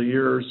last couple of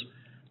years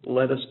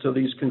led us to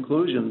these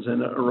conclusions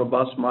and a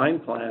robust mine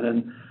plan.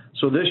 And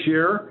so this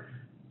year,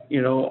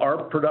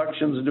 our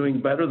production is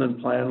doing better than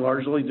planned,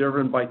 largely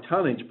driven by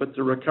tonnage, but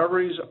the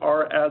recoveries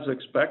are as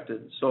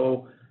expected.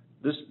 So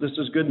this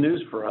is good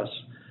news for us.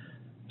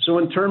 So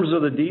in terms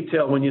of the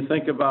detail, when you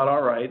think about,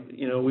 all right,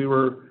 we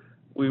were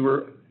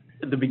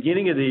at the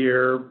beginning of the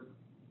year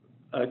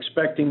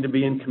expecting to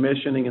be in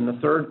commissioning in the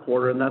third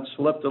quarter, and that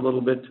slipped a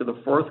little bit to the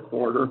fourth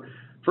quarter.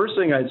 First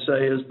thing I'd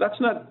say is that's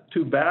not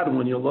too bad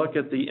when you look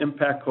at the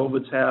impact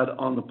COVID's had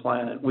on the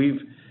planet.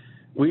 We've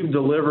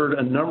delivered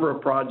a number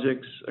of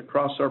projects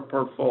across our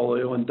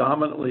portfolio and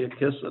dominantly at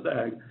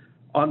Kışladağ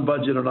on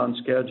budget and on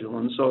schedule.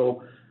 And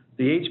so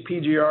the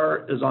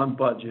HPGR is on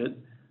budget.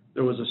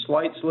 There was a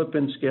slight slip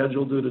in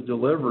schedule due to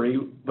delivery,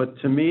 but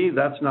to me,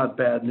 that's not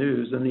bad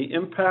news. And the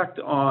impact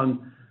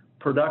on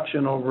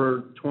production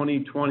over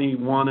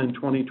 2021 and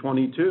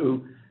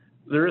 2022,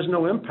 there is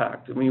no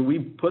impact. I mean, we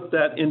put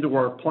that into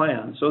our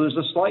plan. So there's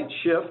a slight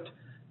shift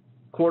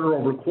quarter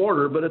over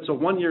quarter, but it's a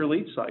one-year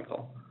lead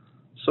cycle.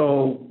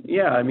 So,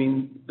 yeah, I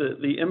mean,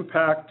 the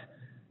impact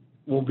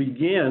will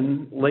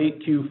begin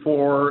late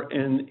Q4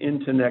 and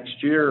into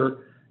next year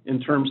in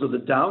terms of the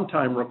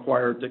downtime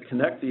required to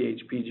connect the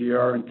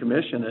HPGR and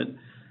commission it.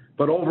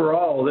 But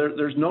overall,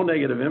 there's no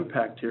negative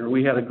impact here.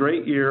 We had a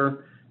great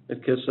year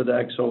at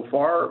Kışladağ so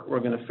far. We're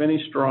going to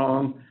finish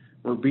strong.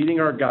 We're beating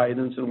our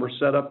guidance, and we're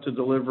set up to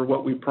deliver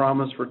what we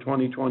promised for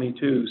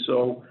 2022.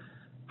 So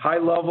high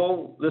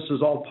level, this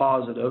is all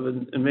positive,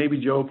 and maybe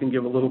Joe can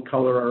give a little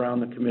color around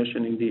the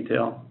commissioning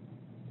detail.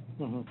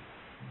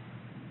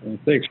 Mm-hmm.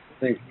 Thanks,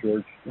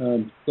 George.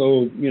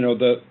 So,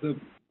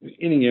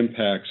 any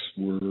impacts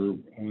were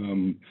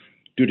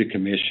due to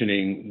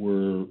commissioning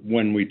were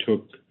when we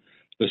took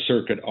the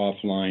circuit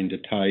offline to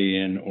tie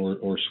in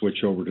or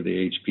switch over to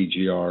the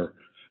HPGR,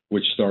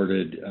 which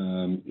started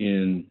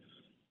in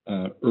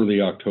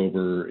early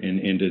October and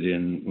ended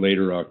in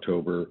later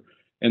October.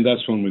 And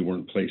that's when we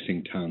weren't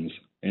placing tons.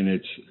 And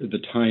it's the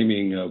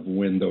timing of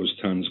when those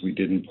tons we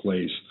didn't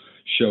place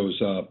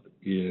shows up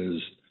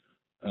is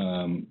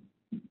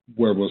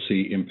where we'll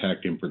see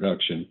impact in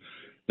production.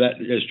 That,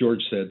 as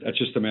George said, that's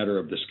just a matter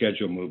of the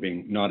schedule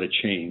moving, not a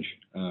change.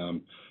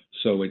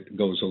 So it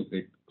goes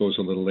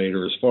a little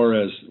later. As far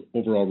as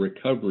overall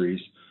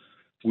recoveries,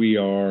 we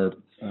are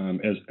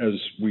as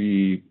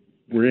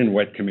we're in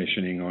wet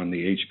commissioning on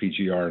the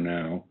HPGR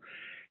now,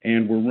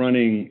 and we're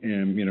running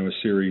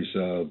a series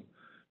of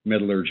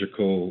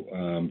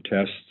metallurgical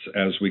tests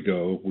as we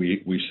go.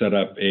 We set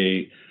up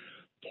a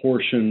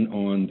portion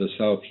on the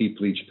south heap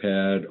leach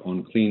pad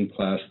on clean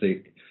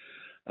plastic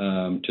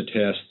to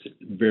test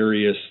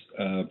various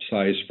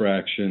size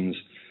fractions,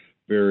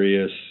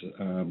 various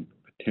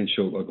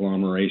potential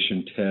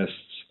agglomeration tests,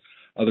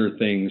 other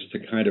things to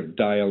kind of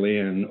dial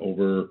in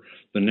over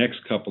the next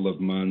couple of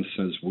months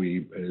as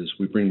we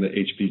bring the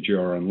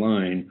HPGR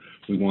online.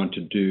 We want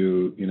to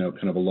do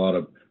kind of a lot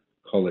of,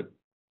 call it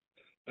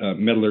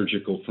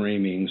metallurgical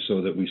framing,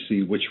 so that we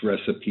see which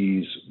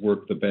recipes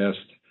work the best.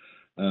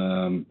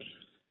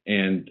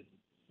 And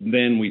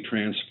then we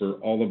transfer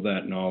all of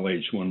that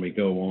knowledge when we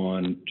go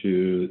on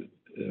to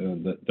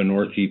the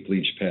North Heap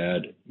Leach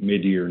Pad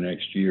mid-year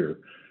next year.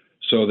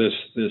 So this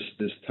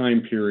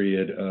time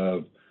period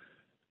of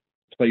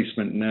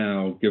placement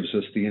now gives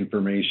us the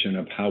information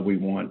of how we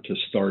want to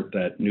start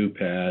that new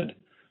pad.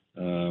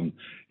 And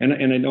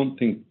I don't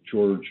think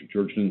George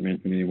didn't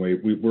mention anyway,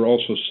 we're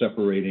also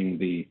separating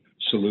the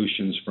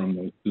solutions from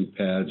those two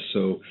pads.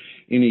 So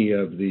any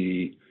of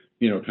the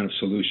kind of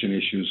solution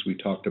issues we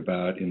talked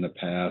about in the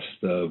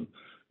past of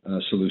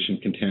solution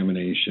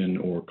contamination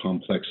or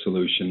complex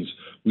solutions,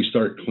 we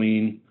start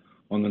clean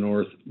on the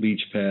North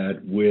Leach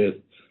Pad with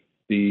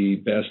the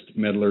best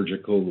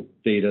metallurgical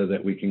data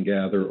that we can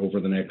gather over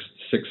the next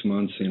 6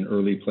 months in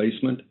early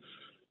placement.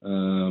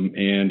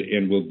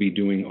 And we'll be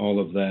doing all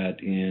of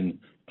that in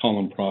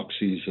column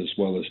proxies as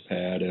well as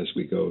pad as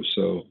we go.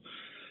 So,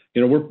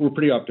 we're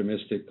pretty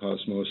optimistic,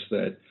 Cosmos,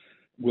 that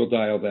we'll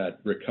dial that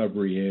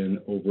recovery in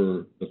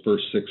over the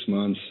first 6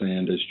 months.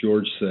 And as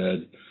George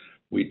said,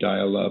 we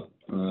dial up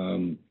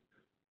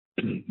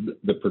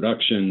the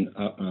production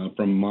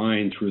from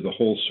mine through the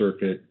whole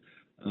circuit.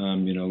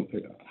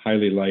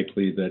 Highly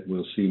likely that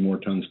we'll see more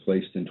tons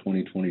placed in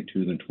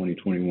 2022 than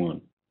 2021.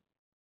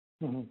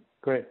 Mm-hmm.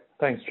 Great.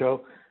 Thanks,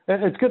 Joe.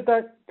 And it's good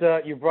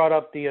that you brought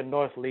up the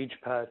North Leach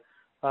Pad.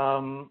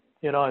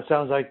 It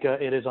sounds like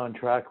it is on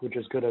track, which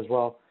is good as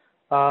well.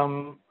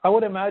 I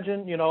would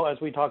imagine, as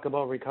we talk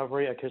about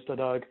recovery at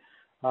Kışladağ,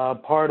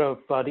 part of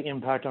the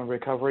impact on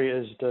recovery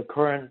is the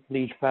current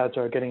leach pads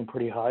are getting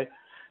pretty high.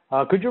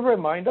 Could you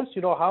remind us,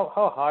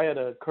 how high are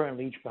the current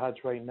leach pads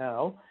right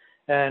now?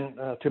 And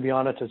to be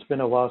honest, it's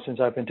been a while since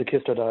I've been to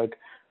Kışladağ.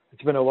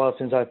 It's been a while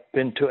since I've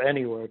been to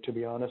anywhere, to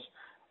be honest.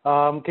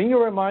 Can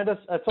you remind us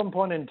at some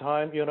point in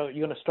time, you're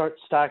going to start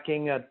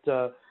stacking at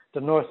the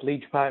North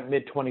Leach Pad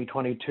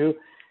mid-2022?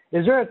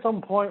 Is there at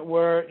some point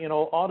where,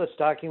 all the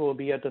stacking will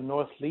be at the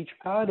North Leach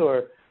Pad,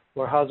 or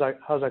how's that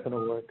going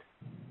to work?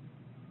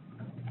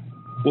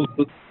 Well,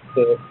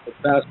 the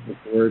vast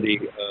majority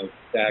of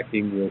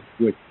stacking will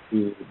switch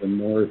to the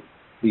North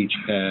Leach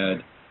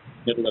Pad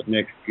middle of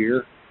next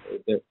year.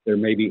 There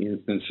may be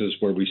instances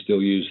where we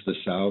still use the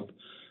South.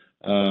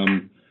 As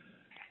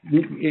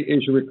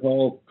you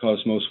recall,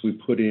 Cosmos, we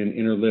put in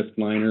interlift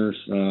liners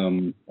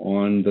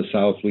on the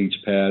South Leach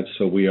Pad,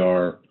 so we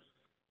are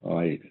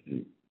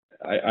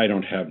I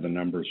don't have the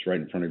numbers right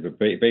in front of me, but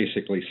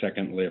basically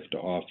second lift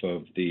off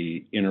of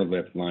the inner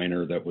lift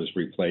liner that was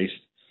replaced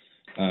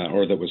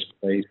or that was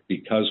placed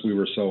because we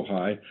were so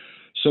high.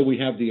 So we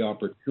have the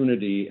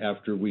opportunity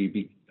after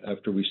we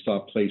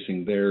stop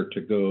placing there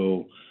to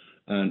go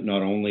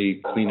not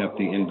only clean up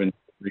the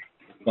inventory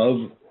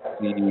above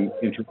the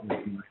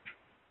interlift,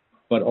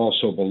 but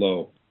also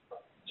below.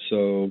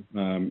 So,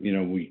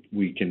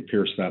 we can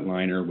pierce that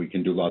liner. We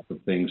can do lots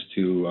of things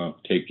to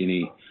take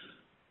any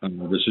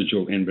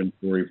residual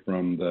inventory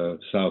from the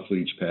south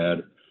leach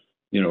pad,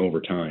 over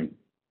time.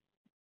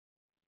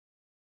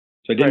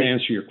 So I didn't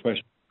answer your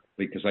question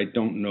because I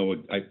don't know,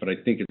 but I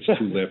think it's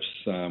 2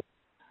 lifts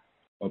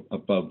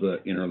above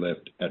the inner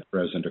lift at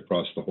present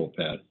across the whole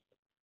pad.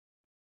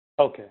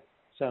 Okay,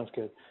 sounds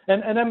good.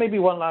 And then maybe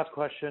one last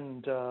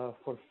question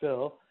for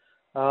Phil.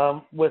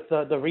 With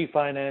the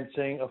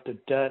refinancing of the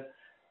debt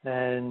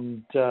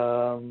and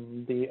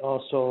the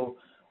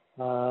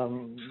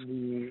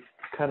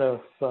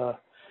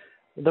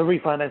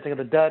refinancing of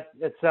the debt,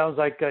 it sounds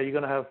like you're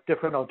going to have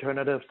different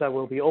alternatives that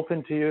will be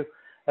open to you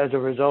as a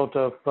result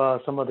of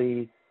some of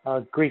the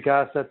Greek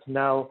assets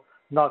now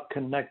not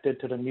connected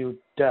to the new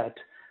debt.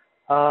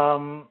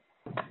 Phil,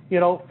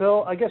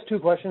 I guess 2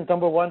 questions.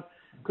 Number one,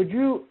 could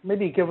you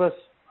maybe give us,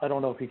 I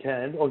don't know if you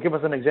can, or give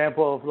us an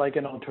example of like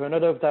an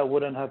alternative that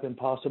wouldn't have been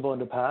possible in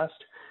the past?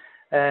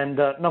 And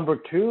number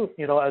 2,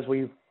 as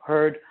we've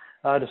heard,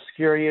 the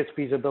Skouries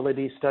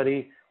feasibility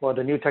study or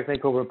the new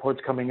technical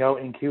reports coming out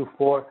in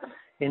Q4,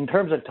 in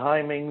terms of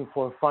timing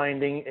for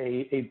finding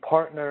a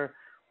partner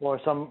or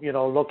some,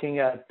 looking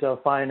at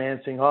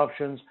financing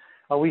options,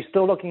 are we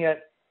still looking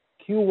at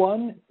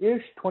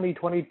Q1-ish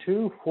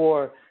 2022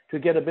 to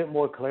get a bit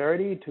more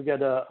clarity, to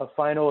get a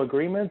final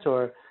agreement,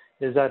 or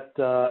is that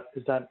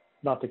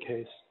not the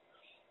case?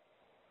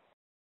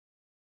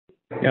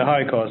 Yeah,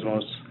 hi,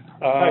 Cosmos.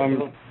 Hi,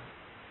 Phil.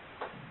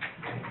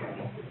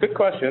 Good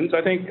questions.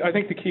 I think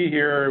the key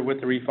here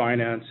with the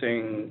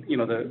refinancing,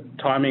 the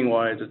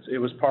timing-wise, it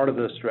was part of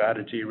the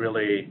strategy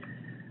really,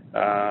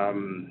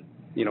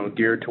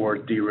 geared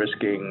towards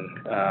de-risking,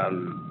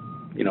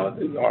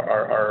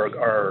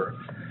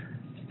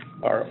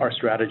 our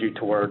strategy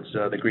towards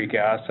the Greek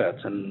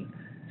assets. And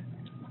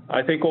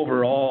I think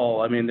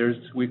overall,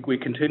 we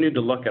continue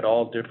to look at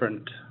all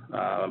different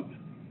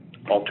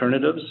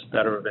alternatives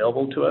that are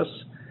available to us.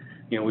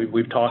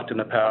 We've talked in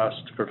the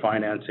past for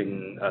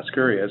financing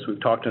Skouries. We've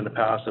talked in the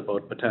past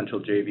about potential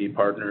JV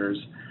partners.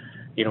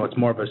 It's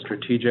more of a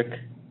strategic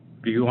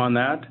view on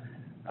that.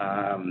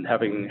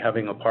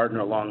 Having a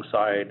partner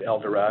alongside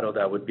Eldorado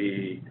that would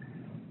be,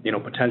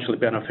 potentially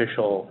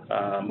beneficial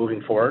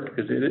moving forward,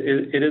 because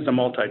it is a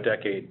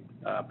multi-decade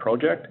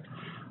project.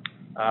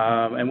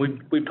 And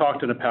we've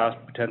talked in the past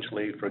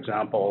potentially, for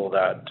example,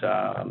 that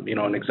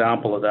an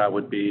example of that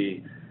would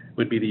be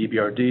the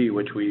EBRD,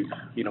 which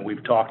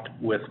we've talked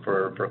with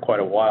for quite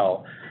a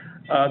while.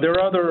 There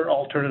are other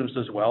alternatives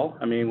as well.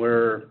 I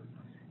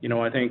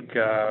think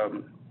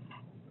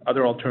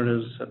other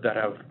alternatives that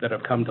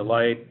have come to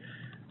light.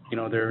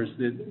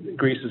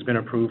 Greece has been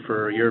approved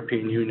for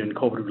European Union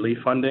COVID relief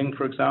funding,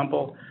 for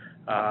example.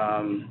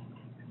 Some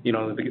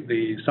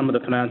of the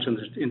financial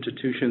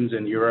institutions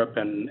in Europe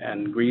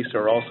and Greece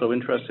are also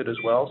interested as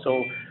well.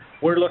 So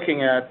we're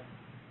looking at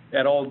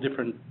all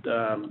different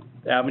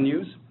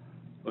avenues.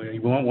 We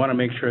want to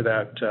make sure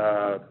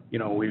that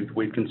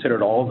we've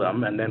considered all of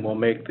them, and then we'll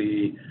make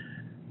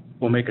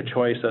a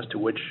choice as to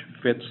which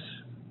fits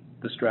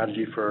the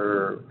strategy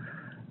for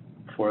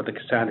the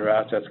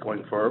Cassandra assets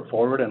going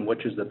forward, and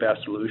which is the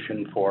best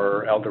solution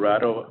for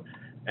Eldorado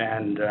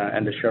and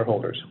the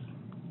shareholders.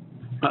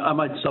 I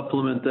might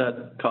supplement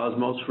that,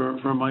 Cosmos,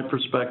 from my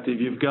perspective.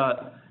 You've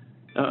got,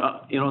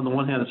 on the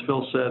one hand, as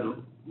Phil said,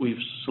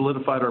 we've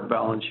solidified our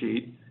balance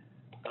sheet.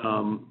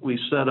 We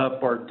set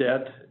up our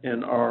debt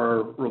and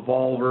our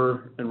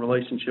revolver in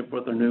relationship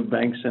with our new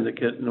bank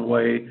syndicate in a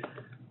way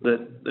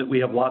that we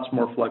have lots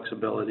more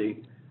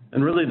flexibility.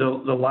 And really,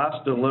 the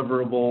last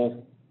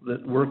deliverable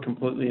that we're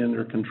completely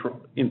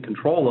in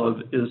control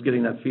of is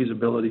getting that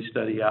feasibility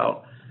study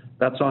out.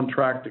 That's on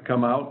track to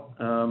come out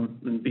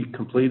and be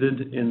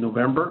completed in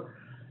November.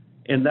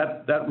 And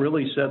that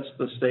really sets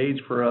the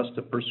stage for us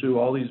to pursue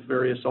all these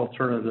various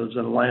alternatives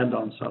and land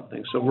on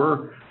something. So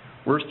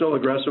we're still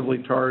aggressively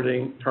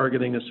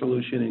targeting a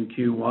solution in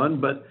Q1,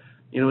 but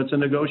it's a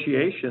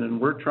negotiation, and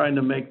we're trying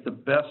to make the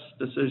best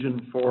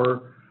decision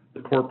for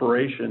the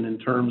corporation in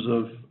terms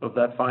of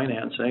that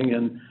financing.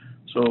 And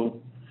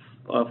so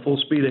full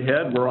speed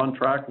ahead, we're on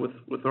track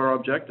with our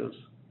objectives.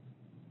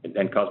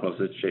 And Cosmos,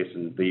 it's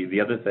Jason. The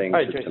other thing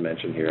to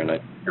mention here,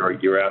 and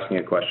you're asking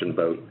a question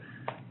about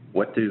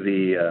what do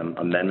the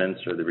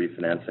amendments or the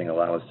refinancing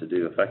allow us to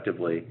do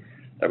effectively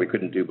that we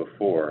couldn't do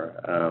before.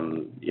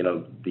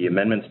 The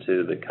amendments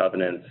to the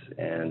covenants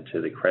and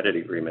to the credit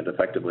agreement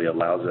effectively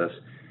allows us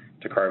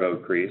to carve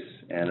out Greece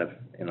and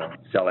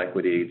sell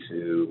equity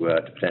to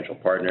potential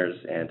partners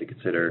and to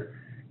consider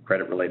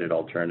credit-related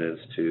alternatives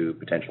to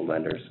potential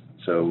lenders.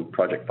 So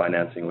project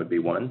financing would be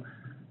one.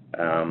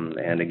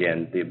 and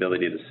again, the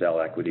ability to sell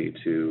equity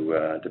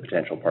to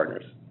potential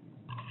partners,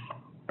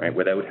 right,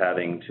 without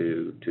having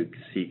to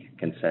seek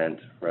consent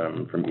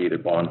from either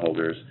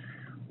bondholders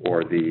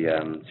or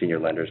the senior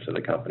lenders to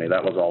the company.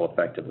 That was all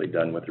effectively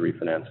done with the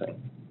refinancing.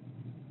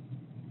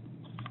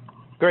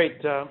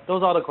 Great. Those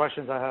are all the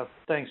questions I have.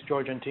 Thanks,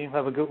 George and team.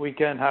 Have a good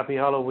weekend. Happy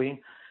Halloween.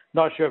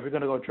 Not sure if you're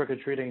going to go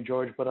trick-or-treating,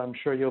 George, but I'm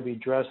sure you'll be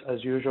dressed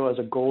as usual as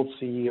a gold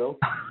CEO.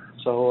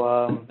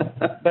 So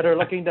better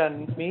looking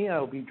than me.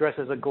 I'll be dressed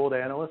as a gold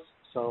analyst.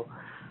 So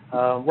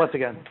once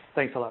again,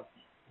 thanks a lot.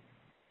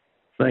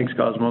 Thanks,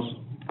 Cosmos.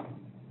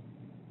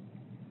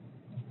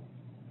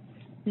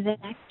 The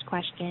next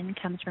question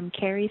comes from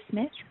Kerry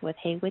Smith with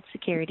Haywood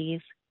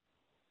Securities.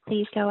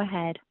 Please go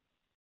ahead.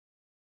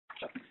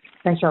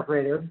 Thanks,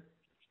 operator.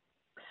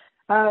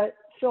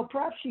 So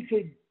perhaps you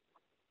could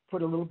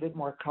put a little bit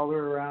more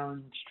color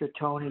around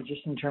Stratoni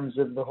just in terms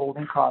of the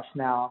holding costs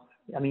now.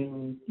 I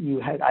mean,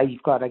 you've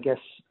got, I guess,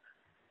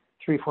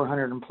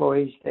 300-400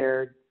 employees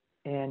there,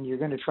 and you're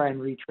going to try and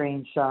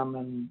retrain some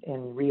and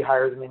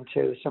rehire them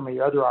into some of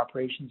your other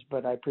operations,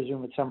 but I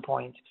presume at some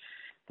point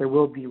there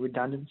will be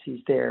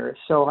redundancies there.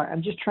 So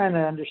I'm just trying to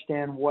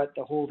understand what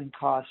the holding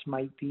costs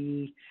might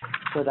be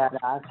for that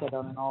asset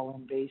on an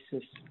all-in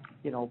basis,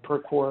 you know, per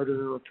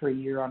quarter or per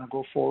year on a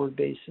go-forward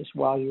basis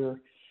while you're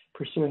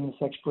pursuing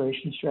this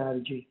exploration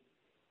strategy.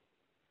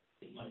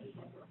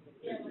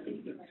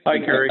 Hi,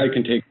 Kerry. I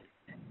can take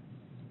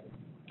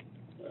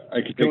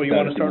Joe, you that.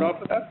 want to start off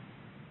with that?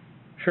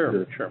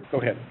 Sure.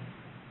 Go ahead.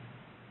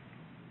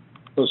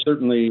 So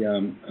certainly,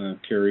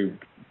 Kerry,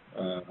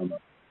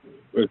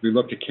 as we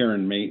look at care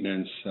and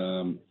maintenance,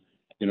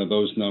 you know,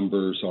 those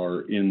numbers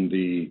are in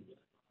the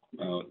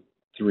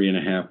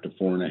 $3.5 to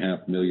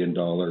 $4.5 million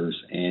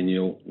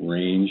annual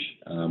range.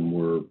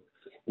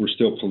 We're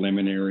still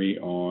preliminary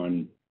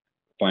on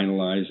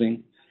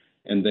finalizing,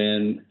 and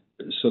then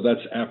so that's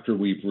after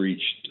we've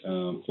reached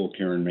full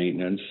care and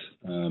maintenance,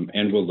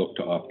 and we'll look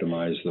to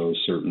optimize those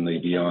certainly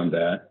beyond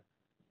that.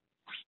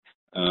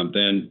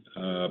 Then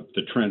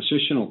the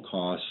transitional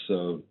costs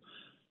of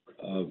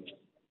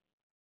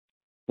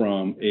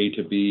from A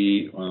to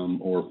B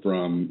or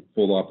from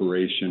full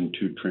operation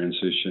to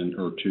transition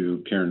or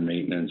to care and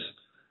maintenance.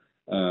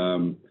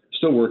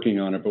 Still working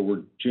on it, but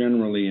we're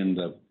generally in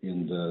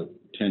the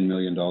 $10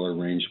 million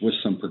range with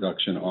some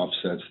production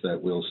offsets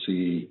that we'll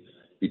see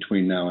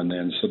between now and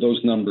then. So those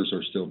numbers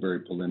are still very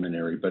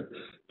preliminary, but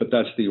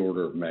that's the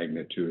order of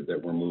magnitude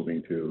that we're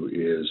moving to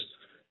is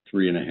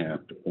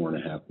 $3.5 to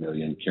 $4.5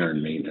 million care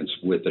and maintenance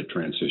with a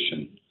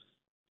transition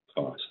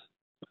cost.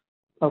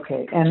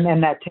 Okay,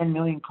 and that $10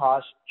 million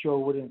cost, Joe,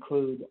 would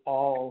include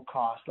all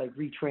costs like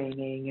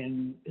retraining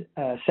and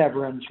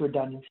severance,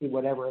 redundancy,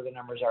 whatever the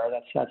numbers are.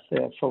 That's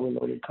the fully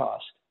loaded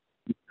cost.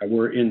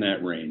 We're in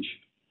that range.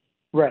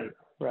 Right.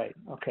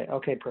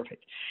 Okay,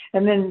 perfect.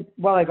 And then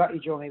while I got you,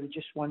 Joe, maybe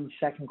just one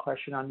second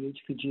question on the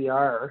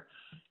HPGR.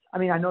 I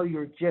mean, I know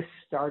you're just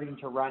starting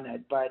to run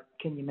it, but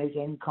can you make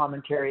any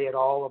commentary at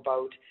all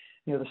about,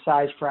 you know, the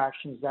size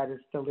fractions that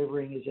it's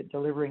delivering? Is it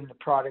delivering the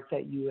product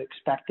that you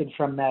expected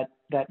from that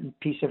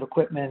piece of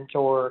equipment,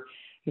 or,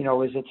 you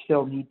know, is it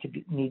still need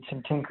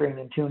some tinkering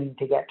and tuning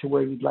to get to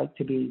where you'd like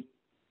to be?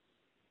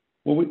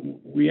 Well,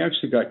 we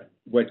actually got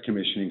wet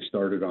commissioning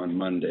started on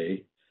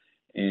Monday,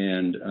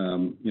 and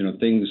you know,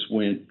 things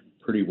went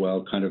pretty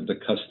well. Kind of the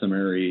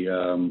customary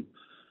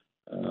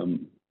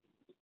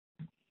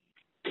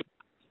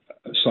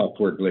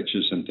software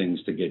glitches and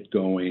things to get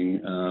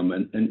going,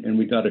 and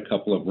we got a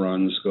couple of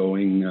runs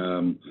going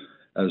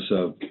as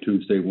of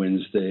Tuesday,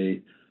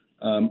 Wednesday.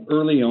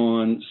 Early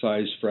on,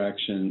 size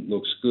fraction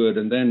looks good,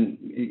 and then,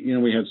 you know,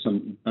 we had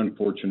some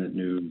unfortunate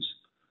news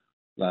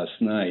last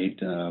night.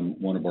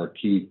 One of our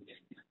key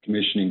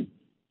commissioning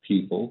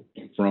people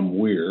from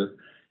Weir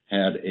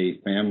had a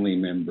family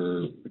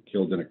member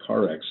killed in a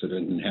car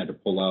accident and had to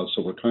pull out,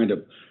 so we're kind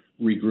of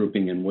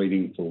regrouping and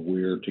waiting for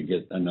Weir to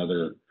get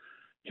another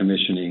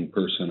commissioning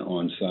person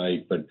on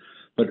site, but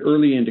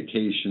early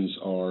indications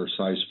are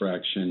size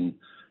fraction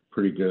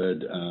pretty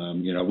good.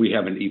 You know, we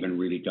haven't even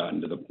really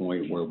gotten to the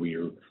point where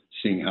we're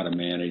seeing how to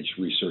manage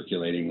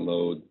recirculating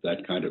load,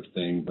 that kind of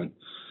thing,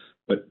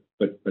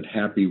 but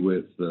happy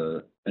with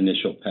the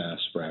initial pass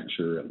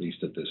fracture, at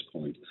least at this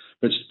point.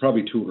 But it's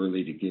probably too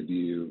early to give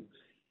you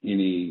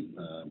any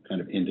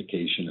kind of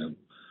indication of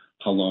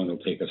how long it'll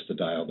take us to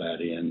dial that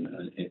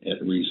in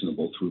at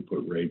reasonable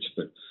throughput rates,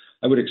 but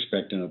I would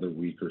expect another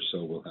week or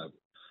so we'll have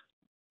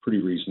pretty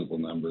reasonable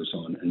numbers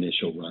on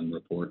initial run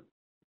report.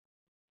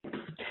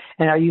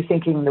 And are you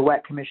thinking the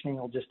wet commissioning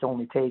will just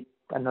only take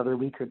another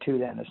week or two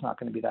then? It's not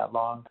going to be that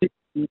long?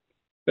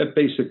 But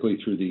basically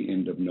through the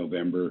end of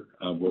November,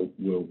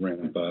 we'll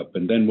ramp up,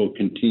 and then we'll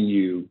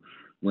continue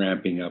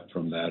ramping up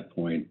from that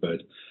point.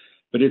 But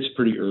it's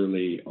pretty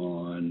early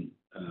on,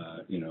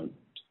 you know,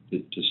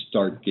 to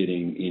start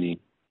getting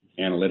any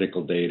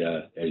analytical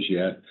data as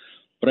yet.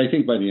 But I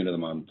think by the end of the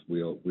month,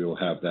 we'll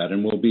have that,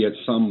 and we'll be at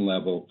some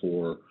level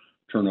for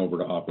turnover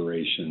to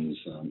operations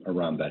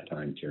around that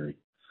time, Terry.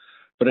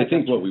 But I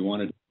think what we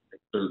want to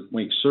do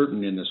make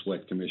certain in this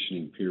wet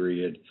commissioning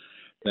period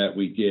that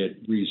we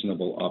get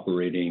reasonable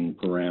operating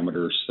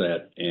parameters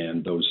set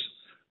and those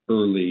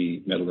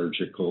early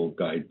metallurgical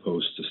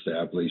guideposts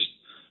established,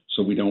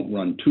 so we don't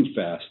run too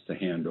fast to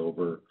hand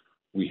over.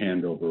 We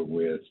hand over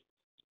with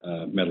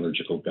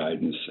metallurgical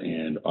guidance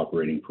and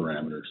operating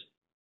parameters.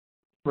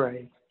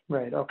 Right.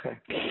 Okay.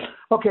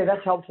 Okay,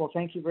 that's helpful.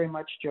 Thank you very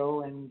much,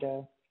 Joe and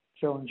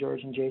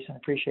George and Jason.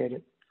 Appreciate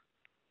it.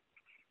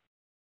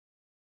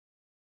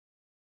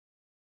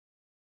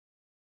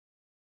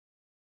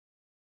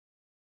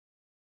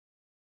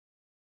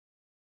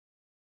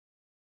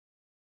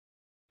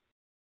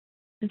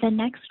 The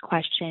next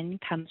question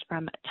comes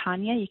from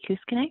Tanya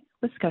Jakusconek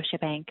with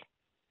Scotiabank.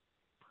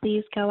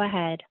 Please go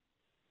ahead.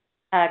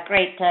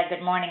 Great.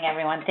 Good morning,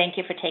 everyone. Thank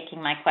you for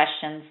taking my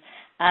questions.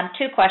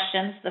 Two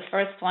questions. The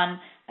first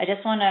one, I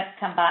just want to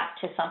come back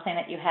to something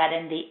that you had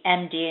in the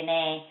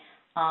MD&A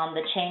on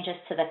the changes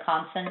to the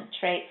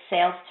concentrate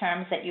sales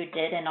terms that you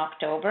did in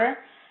October.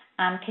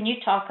 Can you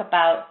talk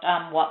about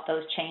what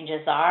those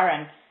changes are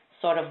and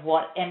sort of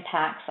what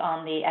impacts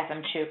on the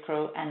FM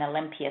Shukru and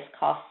Olympias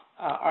costs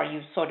are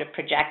you sort of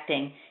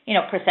projecting,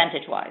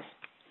 percentage-wise?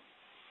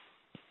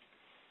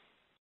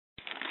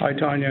 Hi,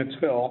 Tanya, it's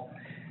Phil.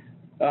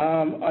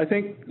 I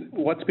think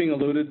what's being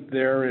alluded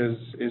there is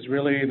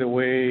really the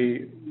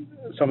way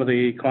some of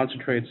the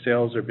concentrate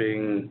sales are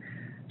being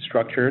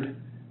structured.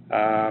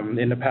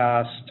 In the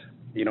past,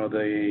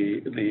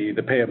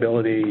 the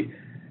payability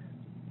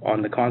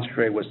on the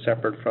concentrate was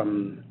separate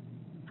from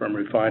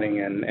refining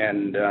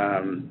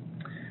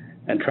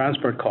and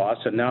transport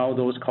costs, and now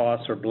those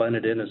costs are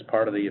blended in as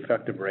part of the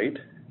effective rate.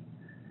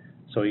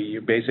 So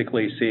you're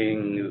basically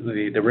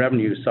seeing the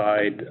revenue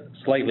side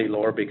slightly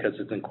lower because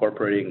it's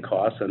incorporating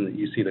costs, and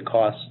you see the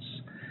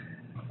costs.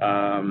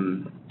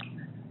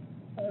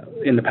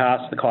 In the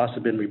past, the costs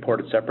have been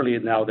reported separately,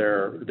 and now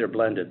they're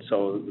blended.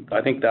 So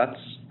I think that's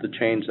the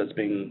change that's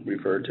being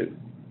referred to.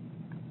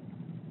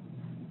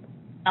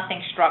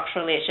 Nothing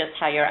structurally, it's just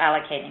how you're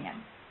allocating it.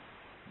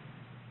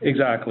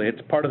 Exactly.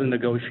 It's part of the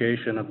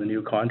negotiation of the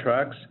new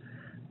contracts.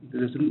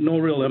 There's no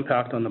real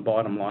impact on the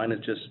bottom line.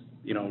 It's just,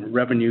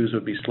 revenues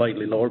would be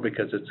slightly lower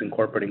because it's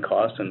incorporating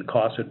costs, and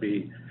costs would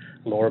be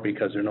lower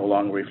because they're no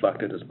longer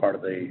reflected as part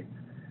of the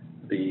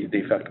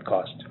effective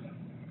cost.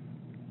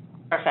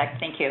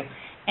 Perfect. Thank you.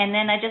 And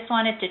then I just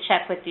wanted to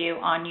check with you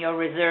on your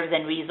reserves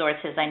and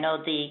resources. I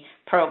know the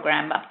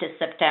program up to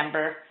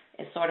September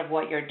is sort of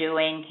what you're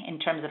doing in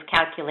terms of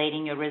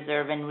calculating your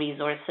reserve and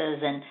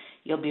resources, and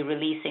you'll be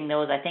releasing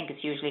those. I think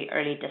it's usually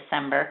early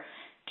December.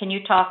 Can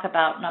you talk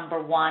about,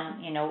 number one,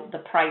 the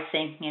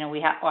pricing?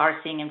 We are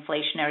seeing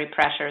inflationary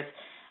pressures.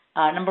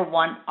 Number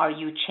one, are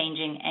you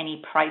changing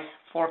any price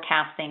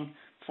forecasting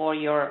for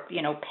your,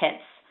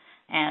 pits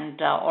and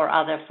or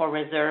other for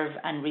reserve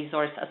and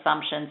resource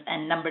assumptions?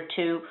 And number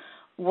two,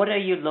 what are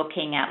you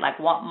looking at? Like,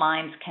 what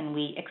mines can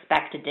we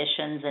expect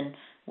additions, and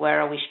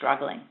where are we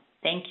struggling?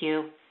 Thank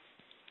you.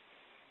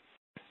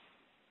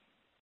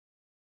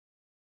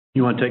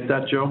 You want to take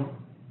that, Joe?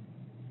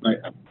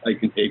 I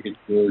can take it,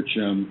 George.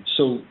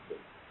 So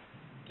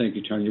thank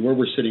you, Tanya. Where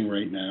we're sitting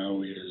right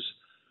now is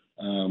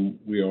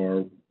we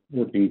are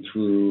working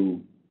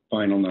through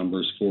final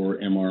numbers for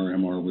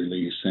MR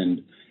release,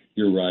 and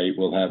you're right,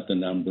 we'll have the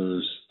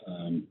numbers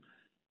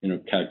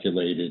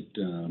calculated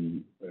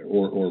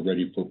or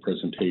ready for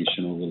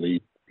presentation or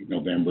release in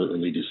November,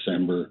 early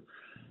December.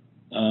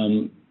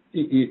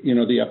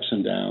 The ups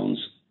and downs,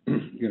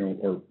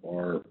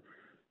 are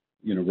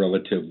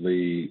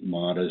relatively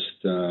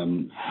modest.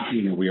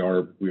 We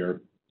are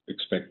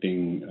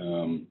expecting,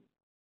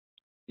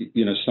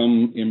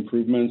 some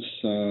improvements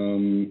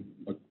in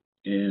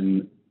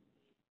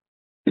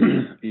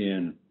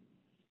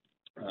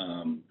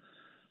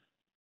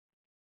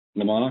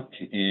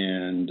Lamaque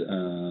and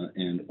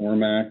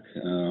Ormac,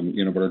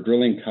 but our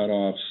drilling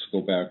cutoffs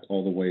go back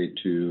all the way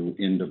to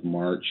end of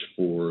March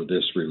for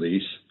this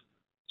release.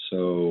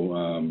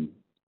 So,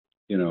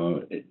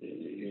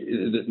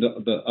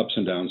 the ups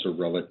and downs are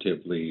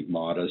relatively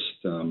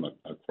modest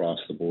across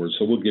the board.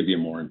 So we'll give you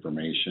more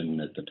information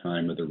at the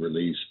time of the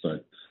release,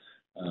 but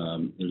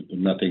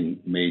nothing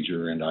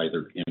major in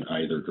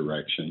either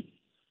direction.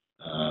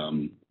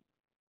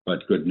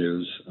 But good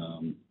news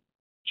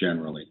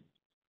generally.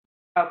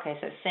 Okay,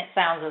 so it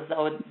sounds as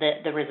though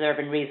the reserve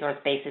and resource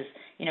base is,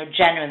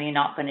 generally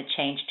not going to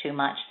change too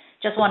much.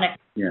 Just want to...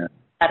 Yeah.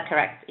 That's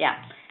correct, yeah.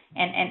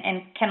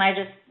 And can I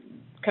just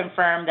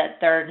confirm that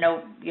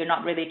you're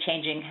not really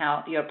changing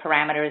how your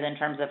parameters in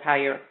terms of how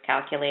you're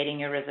calculating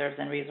your reserves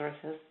and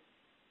resources?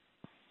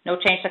 No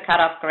change to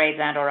cutoff grades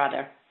and or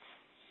other?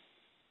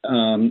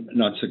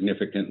 Not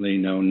significantly,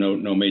 no.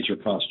 No major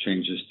cost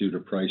changes due to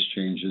price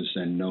changes,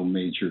 and no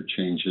major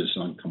changes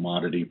on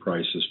commodity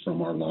prices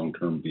from our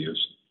long-term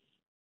views.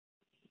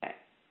 Okay,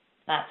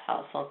 that's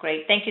helpful.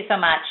 Great. Thank you so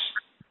much.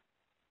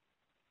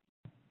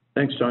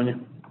 Thanks, Tanya.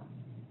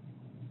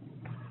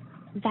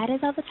 That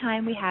is all the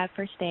time we have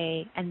for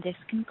today, and this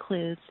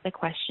concludes the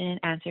question and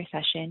answer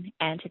session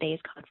and today's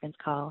conference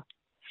call.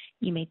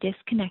 You may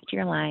disconnect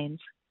your lines.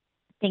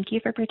 Thank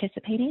you for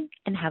participating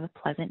and have a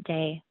pleasant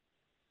day.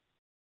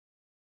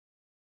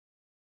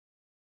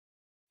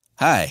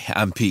 Hi,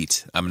 I'm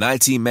Pete. I'm an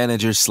IT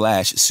manager /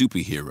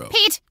 superhero.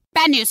 Pete,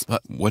 bad news.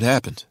 What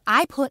happened?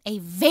 I put a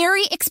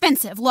very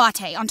expensive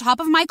latte on top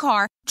of my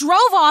car,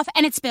 drove off,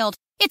 and it spilled.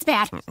 It's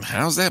bad.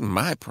 How's that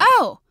my problem?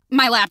 Oh,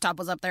 my laptop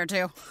was up there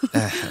too.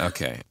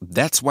 Okay,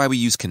 that's why we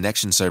use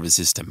connection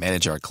services to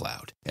manage our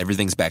cloud.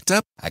 Everything's backed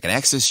up. I can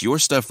access your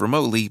stuff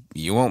remotely.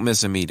 You won't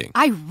miss a meeting.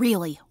 I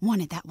really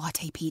wanted that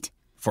latte, Pete.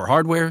 For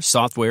hardware,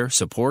 software,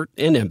 support,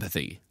 and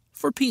empathy.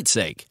 For Pete's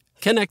sake,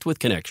 connect with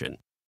Connection.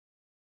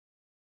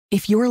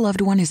 If your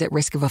loved one is at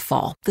risk of a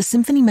fall, the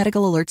Symphony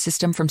Medical Alert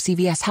System from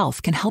CVS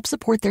Health can help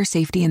support their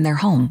safety in their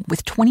home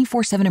with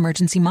 24/7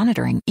 emergency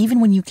monitoring, even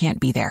when you can't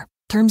be there.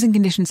 Terms and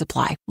conditions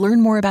apply.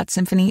 Learn more about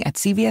Symphony at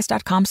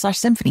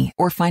cvs.com/symphony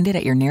or find it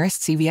at your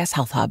nearest CVS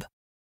Health Hub.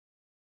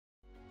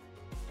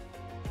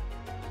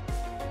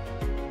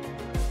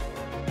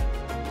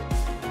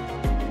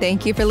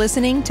 Thank you for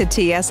listening to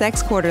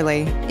TSX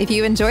Quarterly. If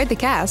you enjoyed the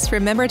cast,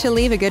 remember to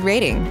leave a good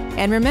rating.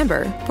 And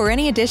remember, for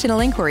any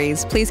additional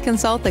inquiries, please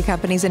consult the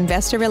company's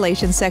investor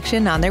relations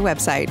section on their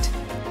website.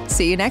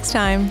 See you next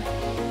time.